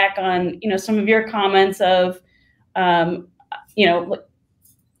reflecting back on, some of your comments of,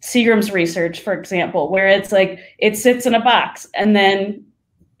 Seagram's research, for example, where it's like it sits in a box and then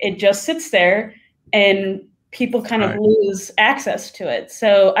it just sits there and people kind of lose access to it.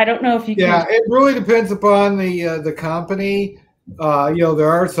 So I don't know if you can. Yeah, it really depends upon the company.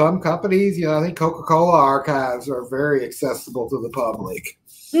 There are some companies, I think Coca-Cola archives are very accessible to the public.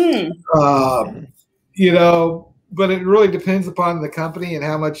 But it really depends upon the company and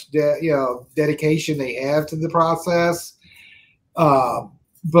how much dedication they have to the process.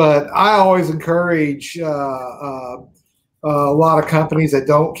 But I always encourage a lot of companies that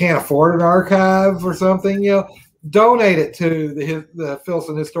can't afford an archive or something. donate it to the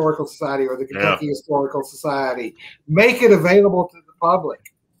Filson Historical Society or the Kentucky Historical Society. Make it available to the public.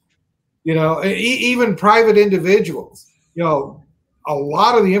 You know, even private individuals. You know, a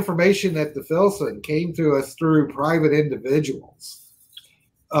lot of the information at the Filson came to us through private individuals.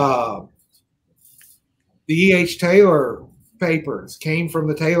 The E.H. Taylor papers came from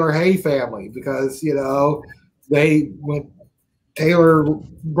the Taylor Hay family because, you know, Taylor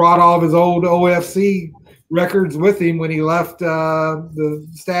brought all of his old OFC records with him when he left the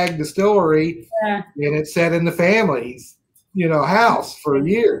Stag Distillery, and it sat in the family's, you know, house for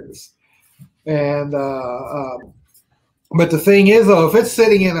years. And but the thing is, though, if it's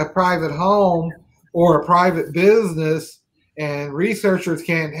sitting in a private home or a private business and researchers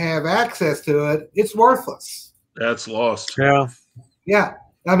can't have access to it, it's worthless. That's lost. Yeah. Yeah.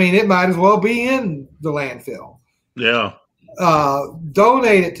 I mean, it might as well be in the landfill. Yeah.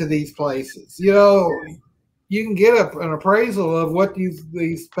 Donate it to these places. You know, you can get an appraisal of what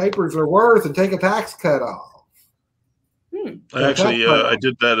these papers are worth and take a tax cut off. Actually, I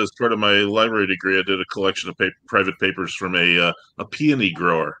did that as part of my library degree. I did a collection of private papers from a peony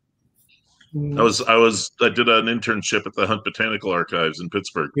grower. I did an internship at the Hunt Botanical Archives in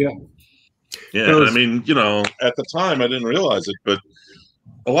Pittsburgh. Yeah. Yeah. I mean, you know, at the time I didn't realize it, but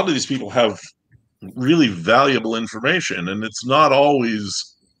a lot of these people have really valuable information, and it's not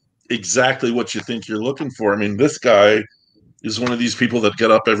always exactly what you think you're looking for. I mean, this guy is one of these people that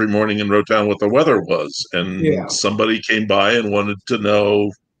get up every morning and wrote down what the weather was, and somebody came by and wanted to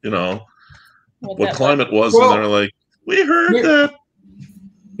know, you know, what climate was, and they're like, we heard that.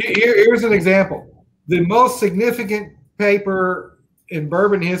 Here's an example. The most significant paper in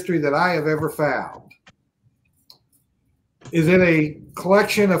bourbon history that I have ever found is in a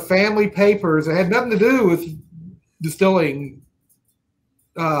collection of family papers that had nothing to do with distilling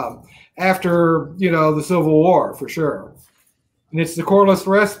after, you know, the Civil War, for sure. And it's the Corliss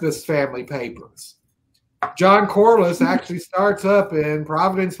Respis family papers. John Corliss actually starts up in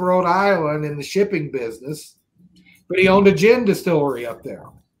Providence, Rhode Island in the shipping business, but he owned a gin distillery up there.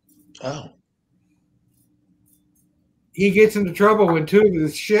 Oh. He gets into trouble when two of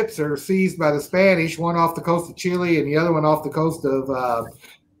his ships are seized by the Spanish, one off the coast of Chile and the other one off the coast of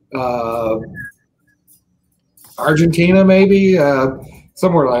Argentina, maybe,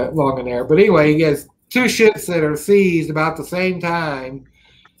 somewhere along in there. But anyway, he has two ships that are seized about the same time.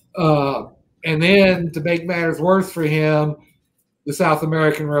 And then, to make matters worse for him, the South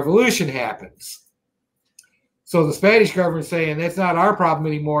American Revolution happens. So the Spanish government saying, that's not our problem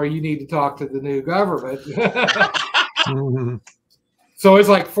anymore. You need to talk to the new government. So it's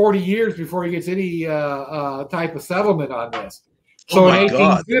like 40 years before he gets any type of settlement on this. So in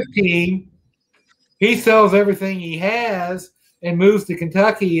 1815, he sells everything he has and moves to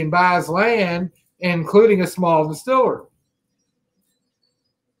Kentucky and buys land, including a small distillery.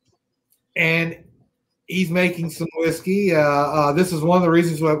 And he's making some whiskey. This is one of the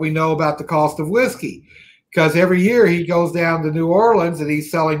reasons why we know about the cost of whiskey, because every year he goes down to New Orleans and he's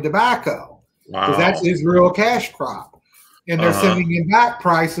selling tobacco, because that's his real cash crop. And they're sending him back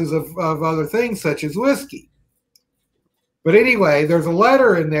prices of other things such as whiskey. But anyway, there's a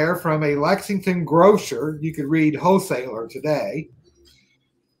letter in there from a Lexington grocer, you could read wholesaler today,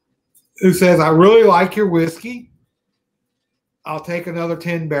 who says, I really like your whiskey. I'll take another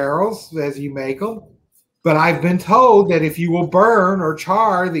 10 barrels as you make them. But I've been told that if you will burn or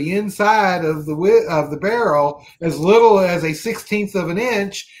char the inside of the barrel as little as a 1/16 of an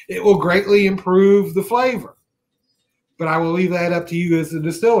inch, it will greatly improve the flavor. But I will leave that up to you as the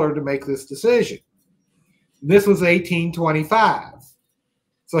distiller to make this decision. This was 1825.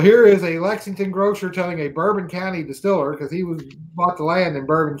 So here is a Lexington grocer telling a Bourbon County distiller, because he bought the land in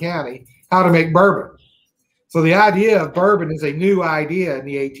Bourbon County, how to make bourbon. So the idea of bourbon is a new idea in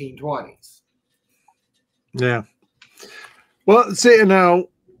the 1820s. Yeah. Well, see, now,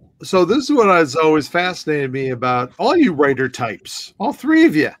 so this is what has always fascinated me about all you writer types, all three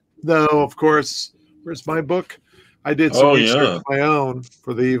of you. Though, of course, where's my book? I did some research of my own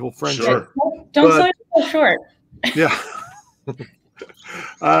for the Evil Friendship. Sure. Don't sell yourself short. Yeah.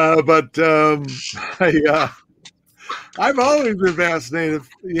 I've always been fascinated,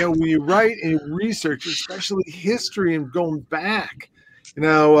 you know, when you write and research, especially history and going back. You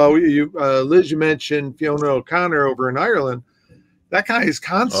know, Liz, you mentioned Fiona O'Connor over in Ireland. That guy is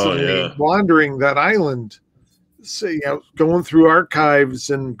constantly wandering that island, so, you know, going through archives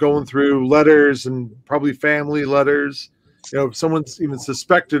and going through letters and probably family letters. You know, if someone's even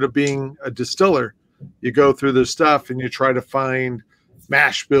suspected of being a distiller, you go through their stuff and you try to find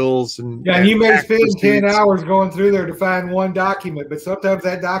mash bills and yeah, and you may tax spend 10 receipts. hours going through there to find one document, but sometimes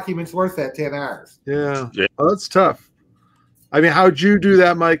that document's worth that 10 hours. Yeah, well, that's tough. I mean, how'd you do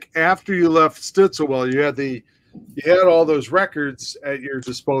that, Mike? After you left Stitzelwell, you had all those records at your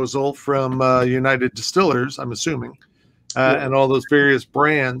disposal from United Distillers, I'm assuming, and all those various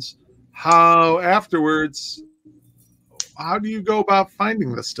brands. How afterwards? How do you go about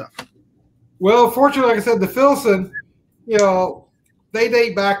finding this stuff? Well, fortunately, like I said, the Filson, you know, they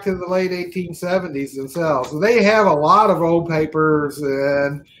date back to the late 1870s themselves. So they have a lot of old papers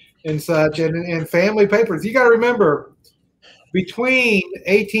and such, and family papers. You got to remember, between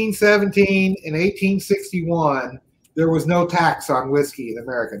 1817 and 1861, there was no tax on whiskey in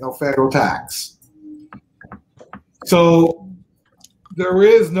America, no federal tax. So there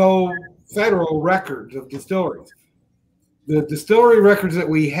is no federal records of distilleries. The distillery records that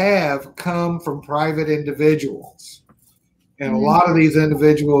we have come from private individuals. And a lot of these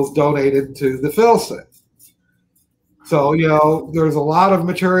individuals donated to the Filson. So, you know, there's a lot of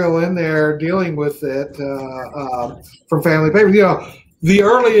material in there dealing with it from family papers. You know, the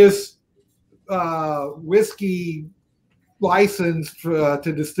earliest whiskey license to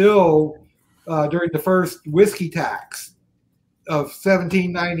distill during the first whiskey tax of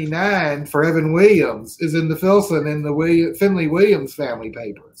 1799 for Evan Williams is in the Filson and the Finley Williams family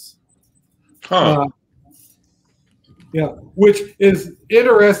papers. Huh. Yeah, which is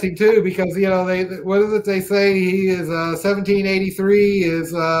interesting too, because you know what is it they say? He is 1783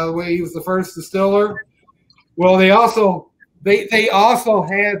 is when he was the first distiller. Well, they also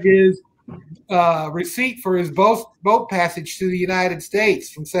have his receipt for his boat passage to the United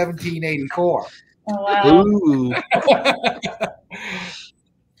States from 1784. Oh, wow. Ooh.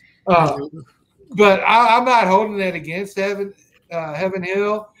 But I'm not holding that against Heaven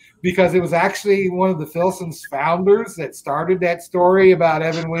Hill, because it was actually one of the Filson's founders that started that story about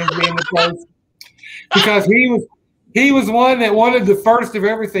Evan Williams being the place. Because he was one that wanted the first of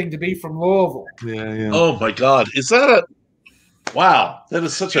everything to be from Louisville. Yeah. Oh my God. Is that wow. That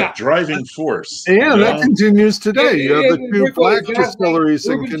is such a driving force. Yeah, that continues today. You have the two black Rhoades, distilleries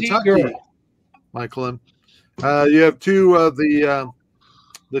in Bourbon Veach Kentucky, Michael. You have two of the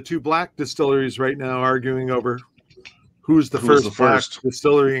two black distilleries right now arguing over who's the first black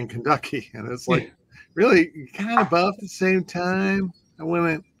distillery in Kentucky. And it's like, really, kind of both at the same time. I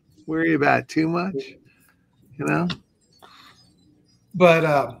wouldn't worry about it too much, you know?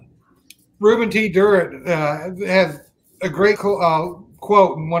 But Reuben T. Durrett has a great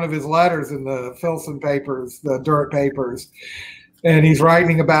quote in one of his letters in the Filson papers, the Durrett papers. And he's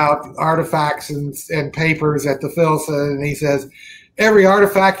writing about artifacts and papers at the Filson. And he says, every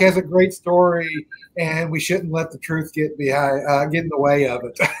artifact has a great story, and we shouldn't let the truth get in the way of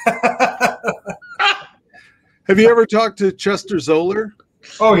it. Have you ever talked to Chester Zoller?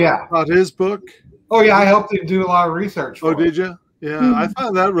 Oh, yeah. About his book? Oh, yeah. I helped him do a lot of research for did you? Yeah, I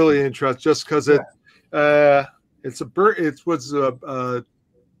found that really interesting, just because it was a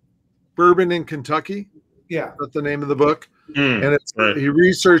Bourbon in Kentucky. Yeah, that's the name of the book. And he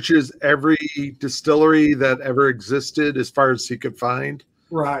researches every distillery that ever existed as far as he could find.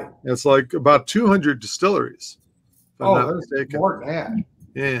 Right. It's like about 200 distilleries. Oh, there's more than that.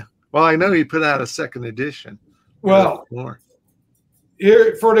 Yeah. Well, I know he put out a second edition. Well, more.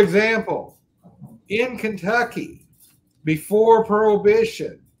 Here, for an example, in Kentucky, before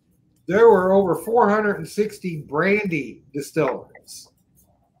Prohibition, there were over 460 brandy distilleries.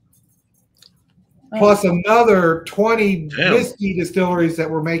 Plus another 20 whiskey distilleries that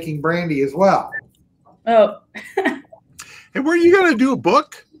were making brandy as well. Oh. And were you going to do a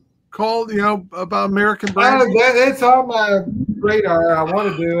book called, about American brandy? It's on my radar. I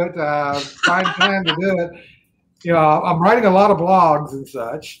want to do it. Find time to do it. I'm writing a lot of blogs and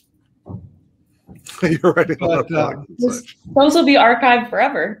such. You're writing a lot of blogs and such. Those will be archived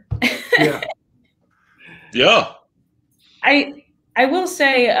forever. Yeah. Yeah. I will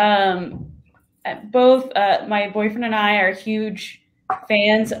say, both my boyfriend and I are huge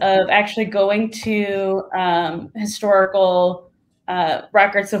fans of actually going to historical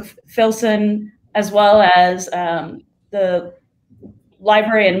records of Filson, as well as the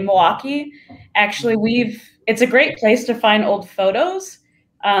library in Milwaukee. Actually, it's a great place to find old photos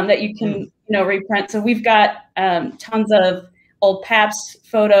that you can reprint. So we've got tons of old Pabst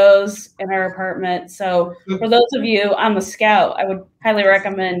photos in our apartment. So for those of you on the Scout, I would highly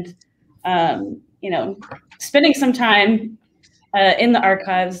recommend spending some time in the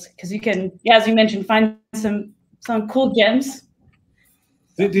archives, because you can, as you mentioned, find some cool gems.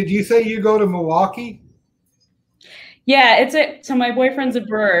 Did you say you go to Milwaukee? Yeah, so my boyfriend's a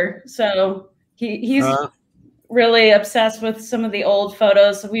brewer, so he's really obsessed with some of the old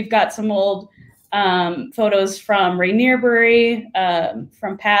photos. So we've got some old photos from Rainier Brewery,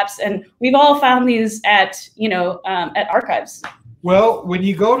 from Pabst, and we've all found these at at archives. Well, when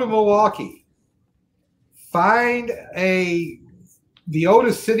you go to Milwaukee, find the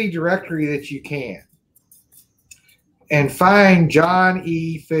oldest city directory that you can, and find John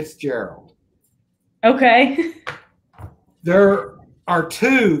E. Fitzgerald. Okay. There are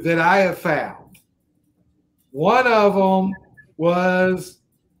two that I have found. One of them was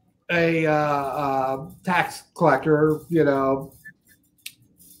a tax collector, the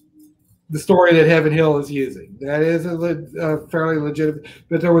story that Heaven Hill is using. That is a fairly legitimate.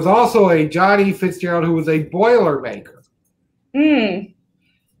 But there was also a John E. Fitzgerald who was a boiler maker.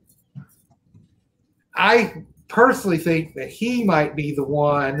 I personally think that he might be the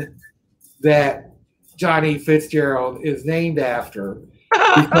one that John E. Fitzgerald is named after,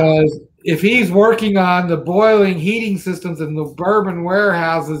 because if he's working on the boiling heating systems in the bourbon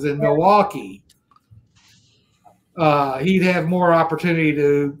warehouses in Milwaukee, he'd have more opportunity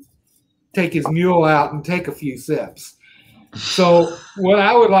to take his mule out and take a few sips. So what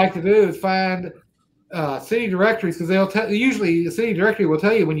I would like to do is find city directories, because they'll usually the city directory will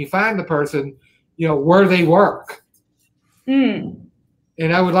tell you when you find the person, where they work.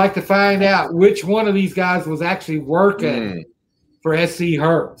 And I would like to find out which one of these guys was actually working for SC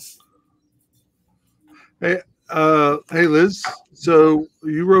Herbs. Hey, Liz. So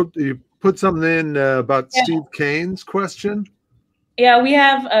you put something in about Steve Kane's question. Yeah, we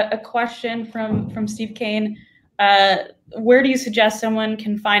have a question from Steve Kane. Where do you suggest someone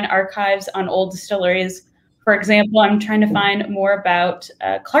can find archives on old distilleries? For example, I'm trying to find more about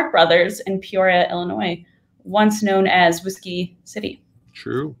Clark Brothers in Peoria, Illinois, once known as Whiskey City.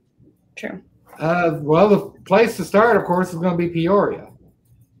 True. Well, the place to start, of course, is going to be Peoria.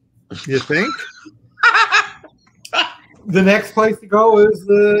 You think? The next place to go is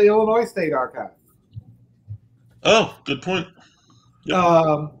the Illinois State Archive. Oh, good point.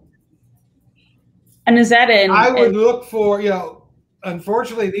 Yep. And is that in? I would look for,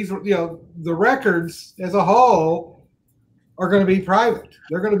 unfortunately, these, the records as a whole are going to be private.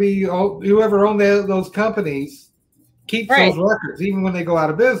 They're going to be, whoever owned those companies keeps those records, even when they go out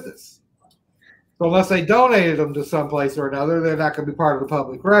of business. So unless they donated them to someplace or another, they're not going to be part of the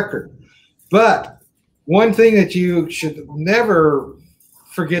public record. But one thing that you should never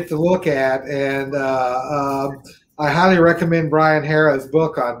forget to look at, and I highly recommend Brian Harrah's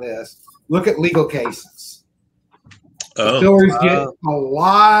book on this, look at legal cases. Distilleries get a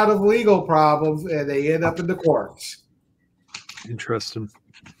lot of legal problems, and they end up in the courts. Interesting.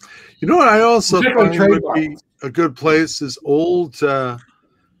 You know what I also find would be a good place is old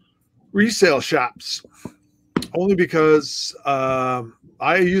resale shops. Only because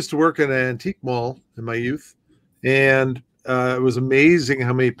I used to work in an antique mall in my youth, and it was amazing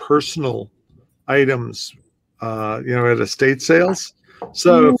how many personal items, at estate sales.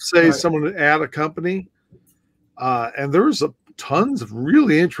 So, say someone would add a company, and there was tons of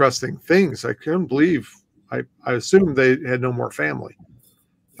really interesting things. I couldn't believe. I assumed they had no more family,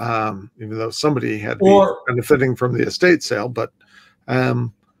 even though somebody had to be benefiting from the estate sale. But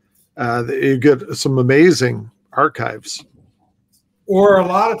you get some amazing archives. Or a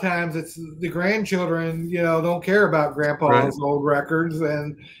lot of times it's the grandchildren, don't care about grandpa's old records,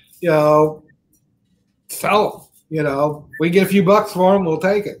 and sell them. We get a few bucks for them, we'll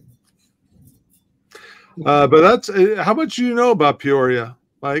take it. But that's how much do you know about Peoria,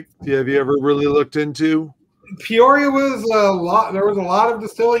 Mike? Have you ever really looked into? Peoria was a lot. There was a lot of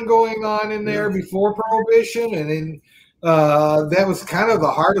distilling going on in there before Prohibition, and then that was kind of the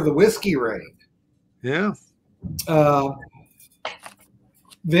heart of the whiskey ring. Yeah.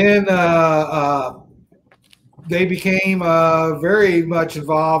 Then they became very much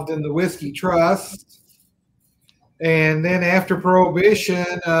involved in the Whiskey Trust. And then after Prohibition,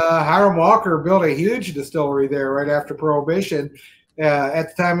 Hiram Walker built a huge distillery there right after Prohibition. At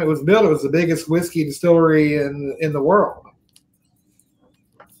the time it was built, it was the biggest whiskey distillery in the world.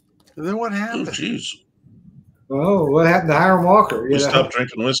 And then what happened? Oh, jeez. Oh, what happened to Hiram Walker? We stopped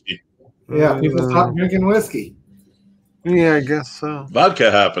drinking whiskey. Yeah, people stopped drinking whiskey. Yeah, I guess so.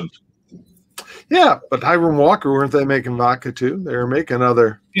 Vodka happened. Yeah, but Hiram Walker, weren't they making vodka too? They were making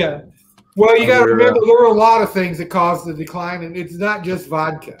other. Yeah. Well, you got to remember there were a lot of things that caused the decline, and it's not just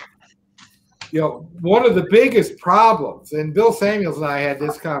vodka. One of the biggest problems, and Bill Samuels and I had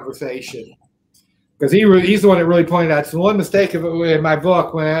this conversation, because he's the one that really pointed out, it's the one mistake of it in my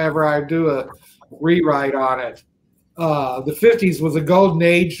book whenever I do a rewrite on it. The 50s was a golden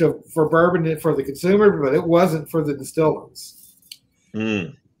age for bourbon for the consumer, but it wasn't for the distillers.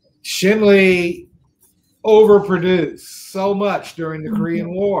 Shinley overproduced so much during the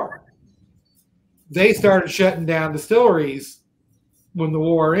Korean War. They started shutting down distilleries when the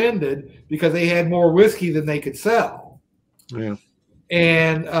war ended because they had more whiskey than they could sell. Yeah.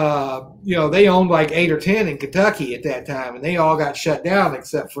 And, you know, they owned like 8 or 10 in Kentucky at that time, and they all got shut down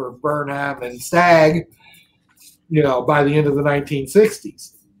except for Burnham and Stagg, you know, by the end of the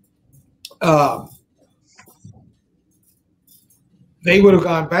 1960s. They would have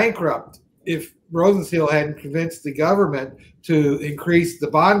gone bankrupt if Rosenstiel hadn't convinced the government to increase the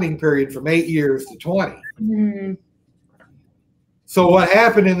bonding period from 8 years to 20. Mm-hmm. So what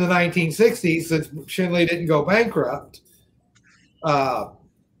happened in the 1960s, since Schenley didn't go bankrupt,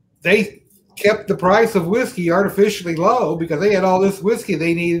 they kept the price of whiskey artificially low because they had all this whiskey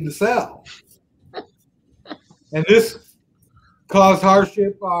they needed to sell. And this caused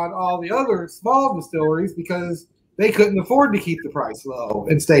hardship on all the other small distilleries because they couldn't afford to keep the price low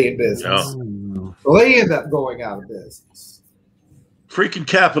and stay in business. Yeah. So they end up going out of business. Freaking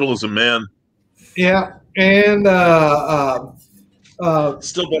capitalism, man. Yeah. And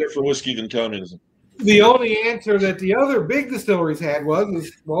Still better for whiskey than communism. the only answer that the other big distilleries had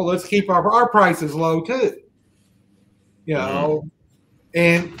was, well, let's keep our prices low too. You know,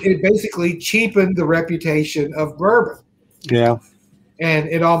 and it basically cheapened the reputation of bourbon. Yeah. And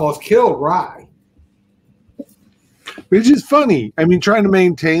it almost killed rye. Which is funny. I mean, trying to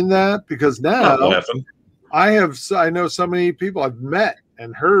maintain that because now I know so many people I've met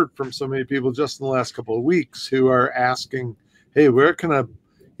and heard from so many people just in the last couple of weeks who are asking, hey, where can I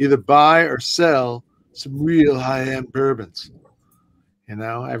either buy or sell some real high-end bourbons? You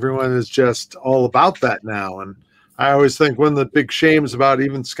know, everyone is just all about that now. And I always think one of the big shames about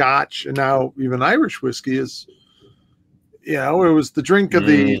even Scotch and now even Irish whiskey is, you know, it was the drink of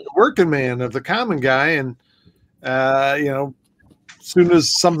the working man, of the common guy. And, you know, as soon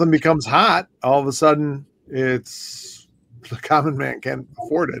as something becomes hot, all of a sudden it's the common man can't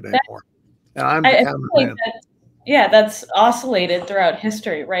afford it anymore. And I'm the common man. Yeah, that's oscillated throughout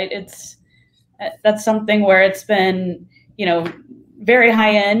history, right? That's something where it's been, you know, very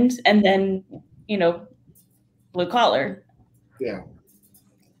high end and then, you know, blue collar. Yeah.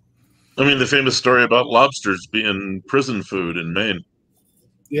 I mean, the famous story about lobsters being prison food in Maine.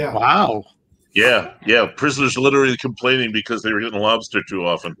 Yeah. Wow. Yeah, yeah. Prisoners literally complaining because they were getting lobster too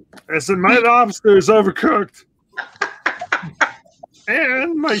often. I said, my lobster is overcooked.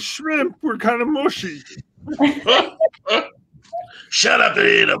 And my shrimp were kind of mushy. Shut up and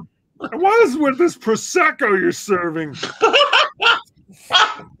eat them. What is with this Prosecco you're serving?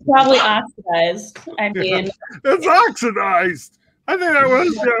 Probably oxidized. I mean, it's oxidized. I think that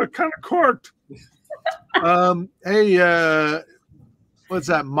was kind of corked. Hey, what's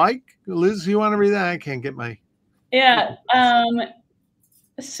that, Mike? Liz, you want to read that? I can't get my... Yeah.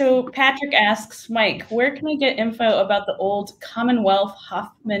 So Patrick asks, Mike, where can I get info about the old Commonwealth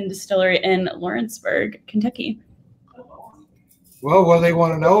Hoffman Distillery in Lawrenceburg, Kentucky? Well, what do they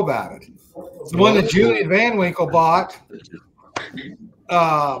want to know about it? The one that Julian Van Winkle bought.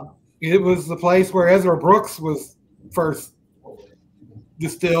 It was the place where Ezra Brooks was first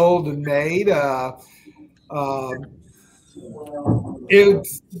distilled and made.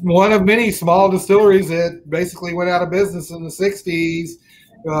 It's one of many small distilleries that basically went out of business in the 60s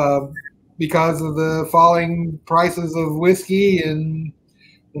because of the falling prices of whiskey and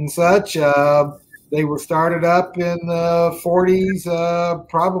such. They were started up in the 40s,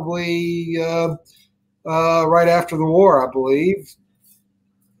 probably right after the war, I believe.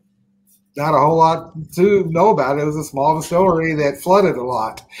 Not a whole lot to know about it. It was a small distillery that flooded a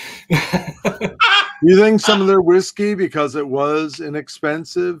lot. You think some of their whiskey, because it was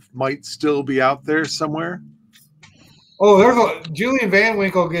inexpensive, might still be out there somewhere? Oh, Julian Van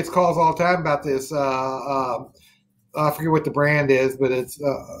Winkle gets calls all the time about this. I forget what the brand is, but it's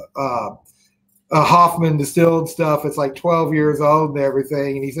Hoffman distilled stuff. It's like 12 years old and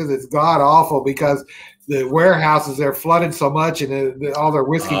everything. And he says it's god awful because the warehouses are flooded so much and all their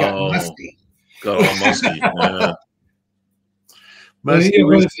whiskey got musty. Got all musky. Yeah.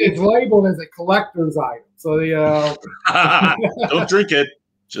 It's labeled as a collector's item. So don't drink it.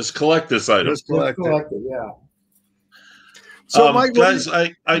 Just collect this item. Just collect it. Yeah. So, Mike, guys,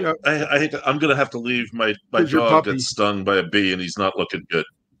 I'm going to have to leave. My dog got stung by a bee, and he's not looking good.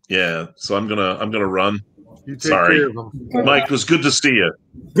 Yeah, so I'm gonna run. You take care of him. Mike, it was good to see you.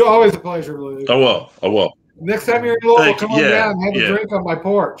 Always a pleasure, Lou. I will. Next time you're in Louisville, come on down and have a drink on my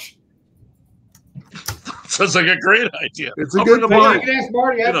porch. Sounds like a great idea. It's a good thing. You can ask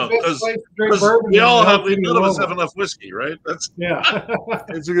Marty. That's the best place to drink bourbon. None of us have enough whiskey, right? Yeah.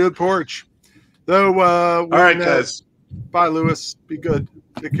 It's a good porch. Though. All right, guys. Bye, Lewis. Be good.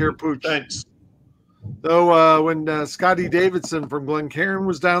 Take care, Pooch. Thanks. Though when Scotty Davidson from Glencairn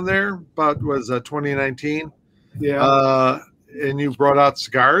was down there, but was 2019. Yeah. And you brought out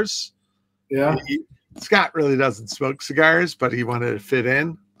cigars. Yeah. Scott really doesn't smoke cigars, but he wanted to fit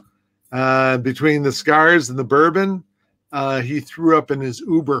in. Between the cigars and the bourbon, he threw up in his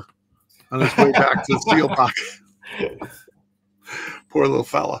Uber on his way back to the Steel Box. Poor little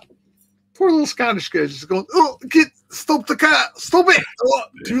fella. Poor little Scottish guy just going, oh, kid, stop the car. Stop it. Oh,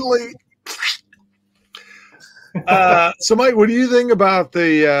 too late. So, Mike, what do you think about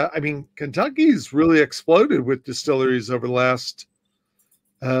I mean, Kentucky's really exploded with distilleries over the last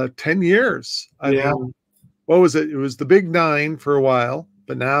 10 years. I mean, what was it? It was the Big Nine for a while,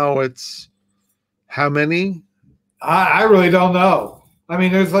 but now it's how many? I really don't know. I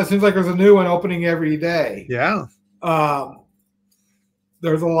mean, it seems like there's a new one opening every day. Yeah.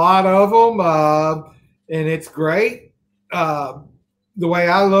 There's a lot of them, and it's great. The way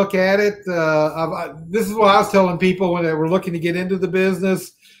I look at it, this is what I was telling people when they were looking to get into the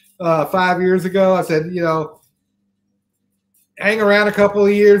business 5 years ago. I said, hang around a couple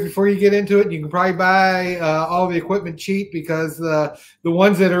of years before you get into it. You can probably buy all the equipment cheap because the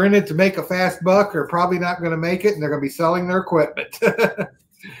ones that are in it to make a fast buck are probably not going to make it, and they're going to be selling their equipment.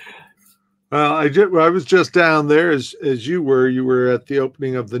 Well, I was just down there as you were. You were at the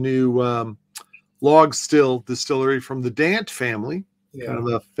opening of the new log still distillery from the Dant family, kind of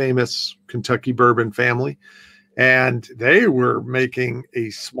a famous Kentucky bourbon family, and they were making a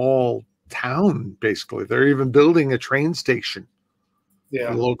small town. Basically, they're even building a train station,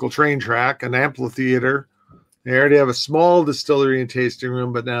 a local train track, an amphitheater. They already have a small distillery and tasting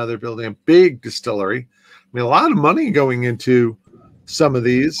room, but now they're building a big distillery. I mean, a lot of money going into some of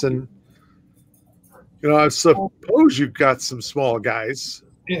these, and I suppose you've got some small guys,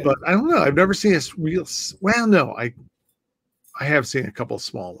 but I don't know. I've never seen a real. Well, no, I have seen a couple of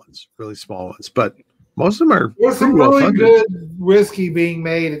small ones, really small ones, but most of them are. There's some really good whiskey being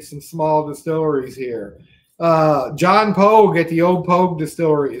made at some small distilleries here. John Pogue at the Old Pogue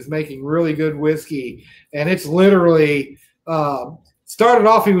Distillery is making really good whiskey, and it's literally started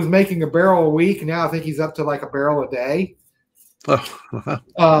off. He was making a barrel a week, and now I think he's up to like a barrel a day. Oh,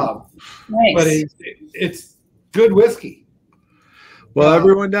 Nice. But it's good whiskey. Well,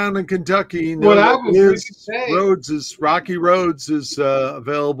 everyone down in Kentucky knows Rocky Rhoades is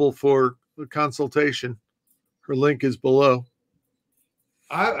available for consultation. Her link is below.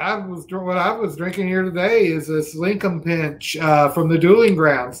 What I was drinking here today is this Lincoln Pinch from the Dueling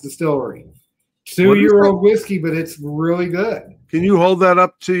Grounds Distillery. 2-year-old whiskey, but it's really good. Can you hold that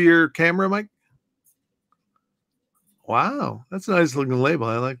up to your camera, Mike? Wow, that's a nice looking label.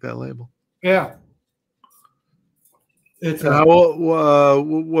 I like that label. Yeah. It's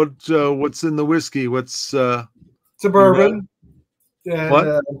what's in the whiskey? It's a bourbon.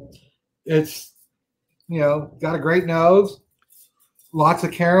 And it's got a great nose. Lots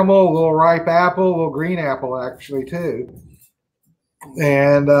of caramel, a little ripe apple, a little green apple actually too.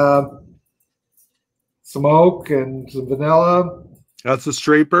 And some oak and some vanilla. That's a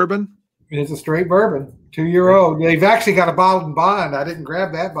straight bourbon? It's a straight bourbon. 2-year-old. They've actually got a bottled and bond. I didn't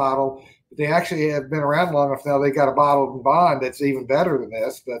grab that bottle. But they actually have been around long enough now. They got a bottled and bond that's even better than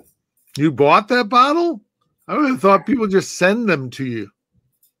this. But you bought that bottle? I would have thought people just send them to you.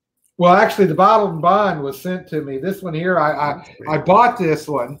 Well, actually, the bottled and bond was sent to me. This one here, I bought this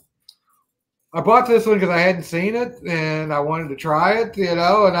one. I bought this one because I hadn't seen it and I wanted to try it, and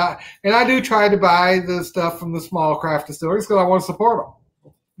I do try to buy the stuff from the small craft distilleries because I want to support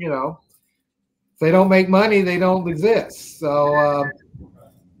them. If they don't make money, they don't exist. So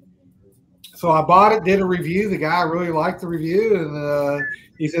I bought it, did a review. The guy really liked the review, and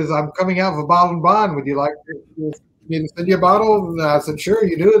he says, "I'm coming out with a bottle and bond. Would you like me to send you a bottle?" And I said, "Sure,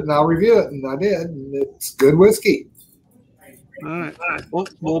 you do it, and I'll review it." And I did. And it's good whiskey. All right.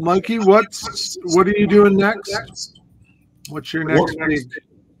 Well, Mikey, what are you doing next? What's your next big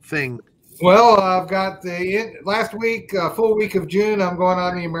thing? Well, I've got the last week, full week of June. I'm going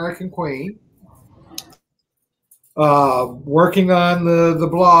on the American Queen. Working on the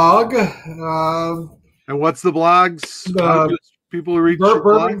blog. And what's the blogs? People reach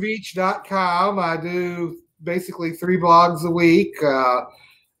BourbonVeach.com. I do basically 3 blogs a week.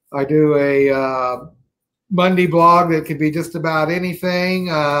 I do a Monday blog that could be just about anything.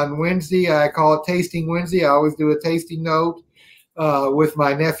 On Wednesday, I call it Tasting Wednesday. I always do a tasting note with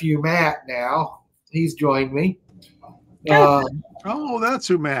my nephew Matt now. He's joined me. That's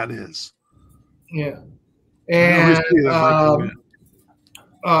who Matt is. Yeah. And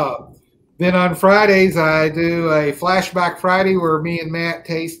then on Fridays, I do a Flashback Friday where me and Matt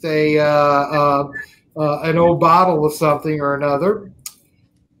taste an old bottle of something or another.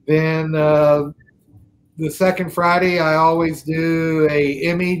 Then the second Friday, I always do a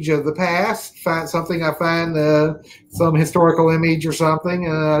image of the past, find something I find, some historical image or something,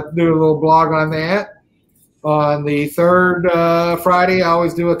 and I do a little blog on that. On the third Friday, I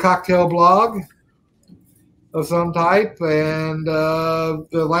always do a cocktail blog of some type, and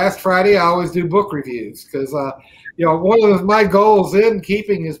the last Friday, I always do book reviews because one of my goals in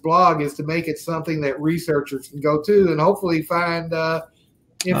keeping this blog is to make it something that researchers can go to and hopefully find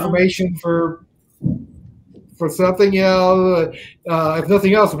information for something, if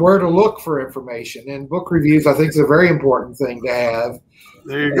nothing else, where to look for information. And book reviews, I think, is a very important thing to have.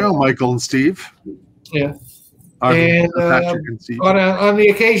 There you go, Michael and Steve. Yeah. And on the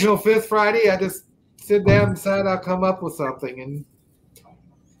occasional fifth Friday, I just sit down and decide I'll come up with something and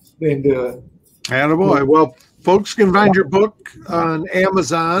then do it. Attaboy. Well, folks can find your book on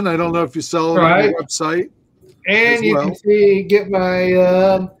Amazon. I don't know if you sell it on your website. And you can get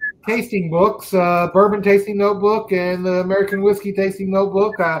my tasting books, Bourbon Tasting Notebook and the American Whiskey Tasting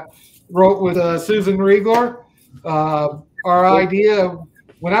Notebook. I wrote with Susan Riegler. Our idea,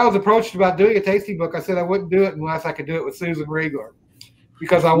 when I was approached about doing a tasting book, I said I wouldn't do it unless I could do it with Susan Riegler,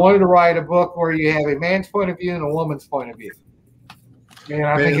 because I wanted to write a book where you have a man's point of view and a woman's point of view. And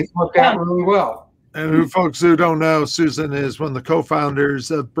I think it's worked out really well. And folks who don't know, Susan is one of the co-founders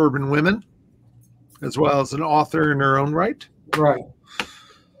of Bourbon Women, as well as an author in her own right. Right.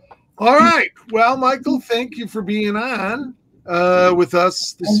 All right. Well, Michael, thank you for being on with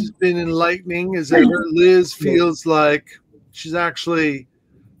us. This has been enlightening as ever. Liz feels like she's actually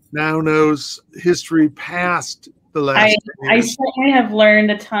now knows history past the last. I certainly have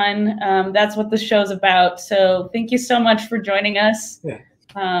learned a ton. That's what the show's about. So thank you so much for joining us. Yeah.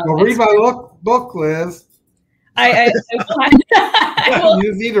 Well, read my book, Liz. I will.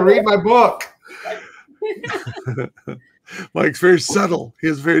 You need to read my book. Mike's very subtle. He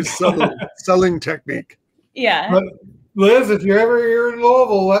has very subtle selling technique. Yeah. But Liz, if you're ever here in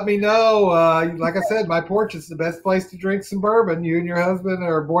Louisville, let me know. Like I said, my porch is the best place to drink some bourbon. You and your husband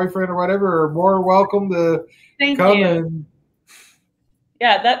or boyfriend or whatever are more welcome to come in.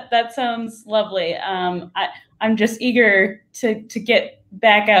 Yeah, that sounds lovely. I'm just eager to get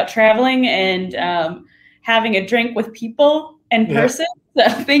back out traveling and having a drink with people in person. So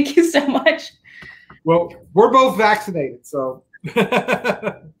thank you so much. Well, we're both vaccinated, so.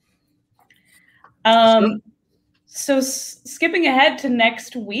 So skipping ahead to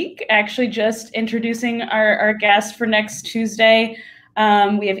next week, actually just introducing our guest for next Tuesday.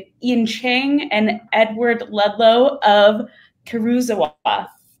 We have Ian Chang and Edward Ludlow of Karuzawa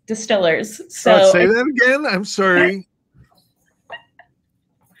Distillers. So say that again. I'm sorry.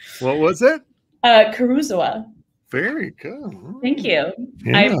 What was it? Karuzawa. Very good. Thank you.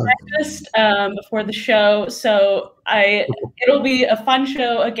 Yeah. I practiced before the show, so it'll be a fun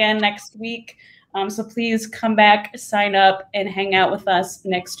show again next week. So please come back, sign up, and hang out with us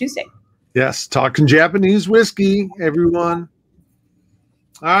next Tuesday. Yes, talking Japanese whiskey, everyone.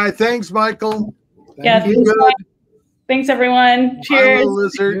 All right, thanks, Michael. Thanks, everyone. Cheers. Bye,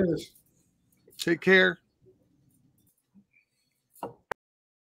 Lizard. Cheers. Take care.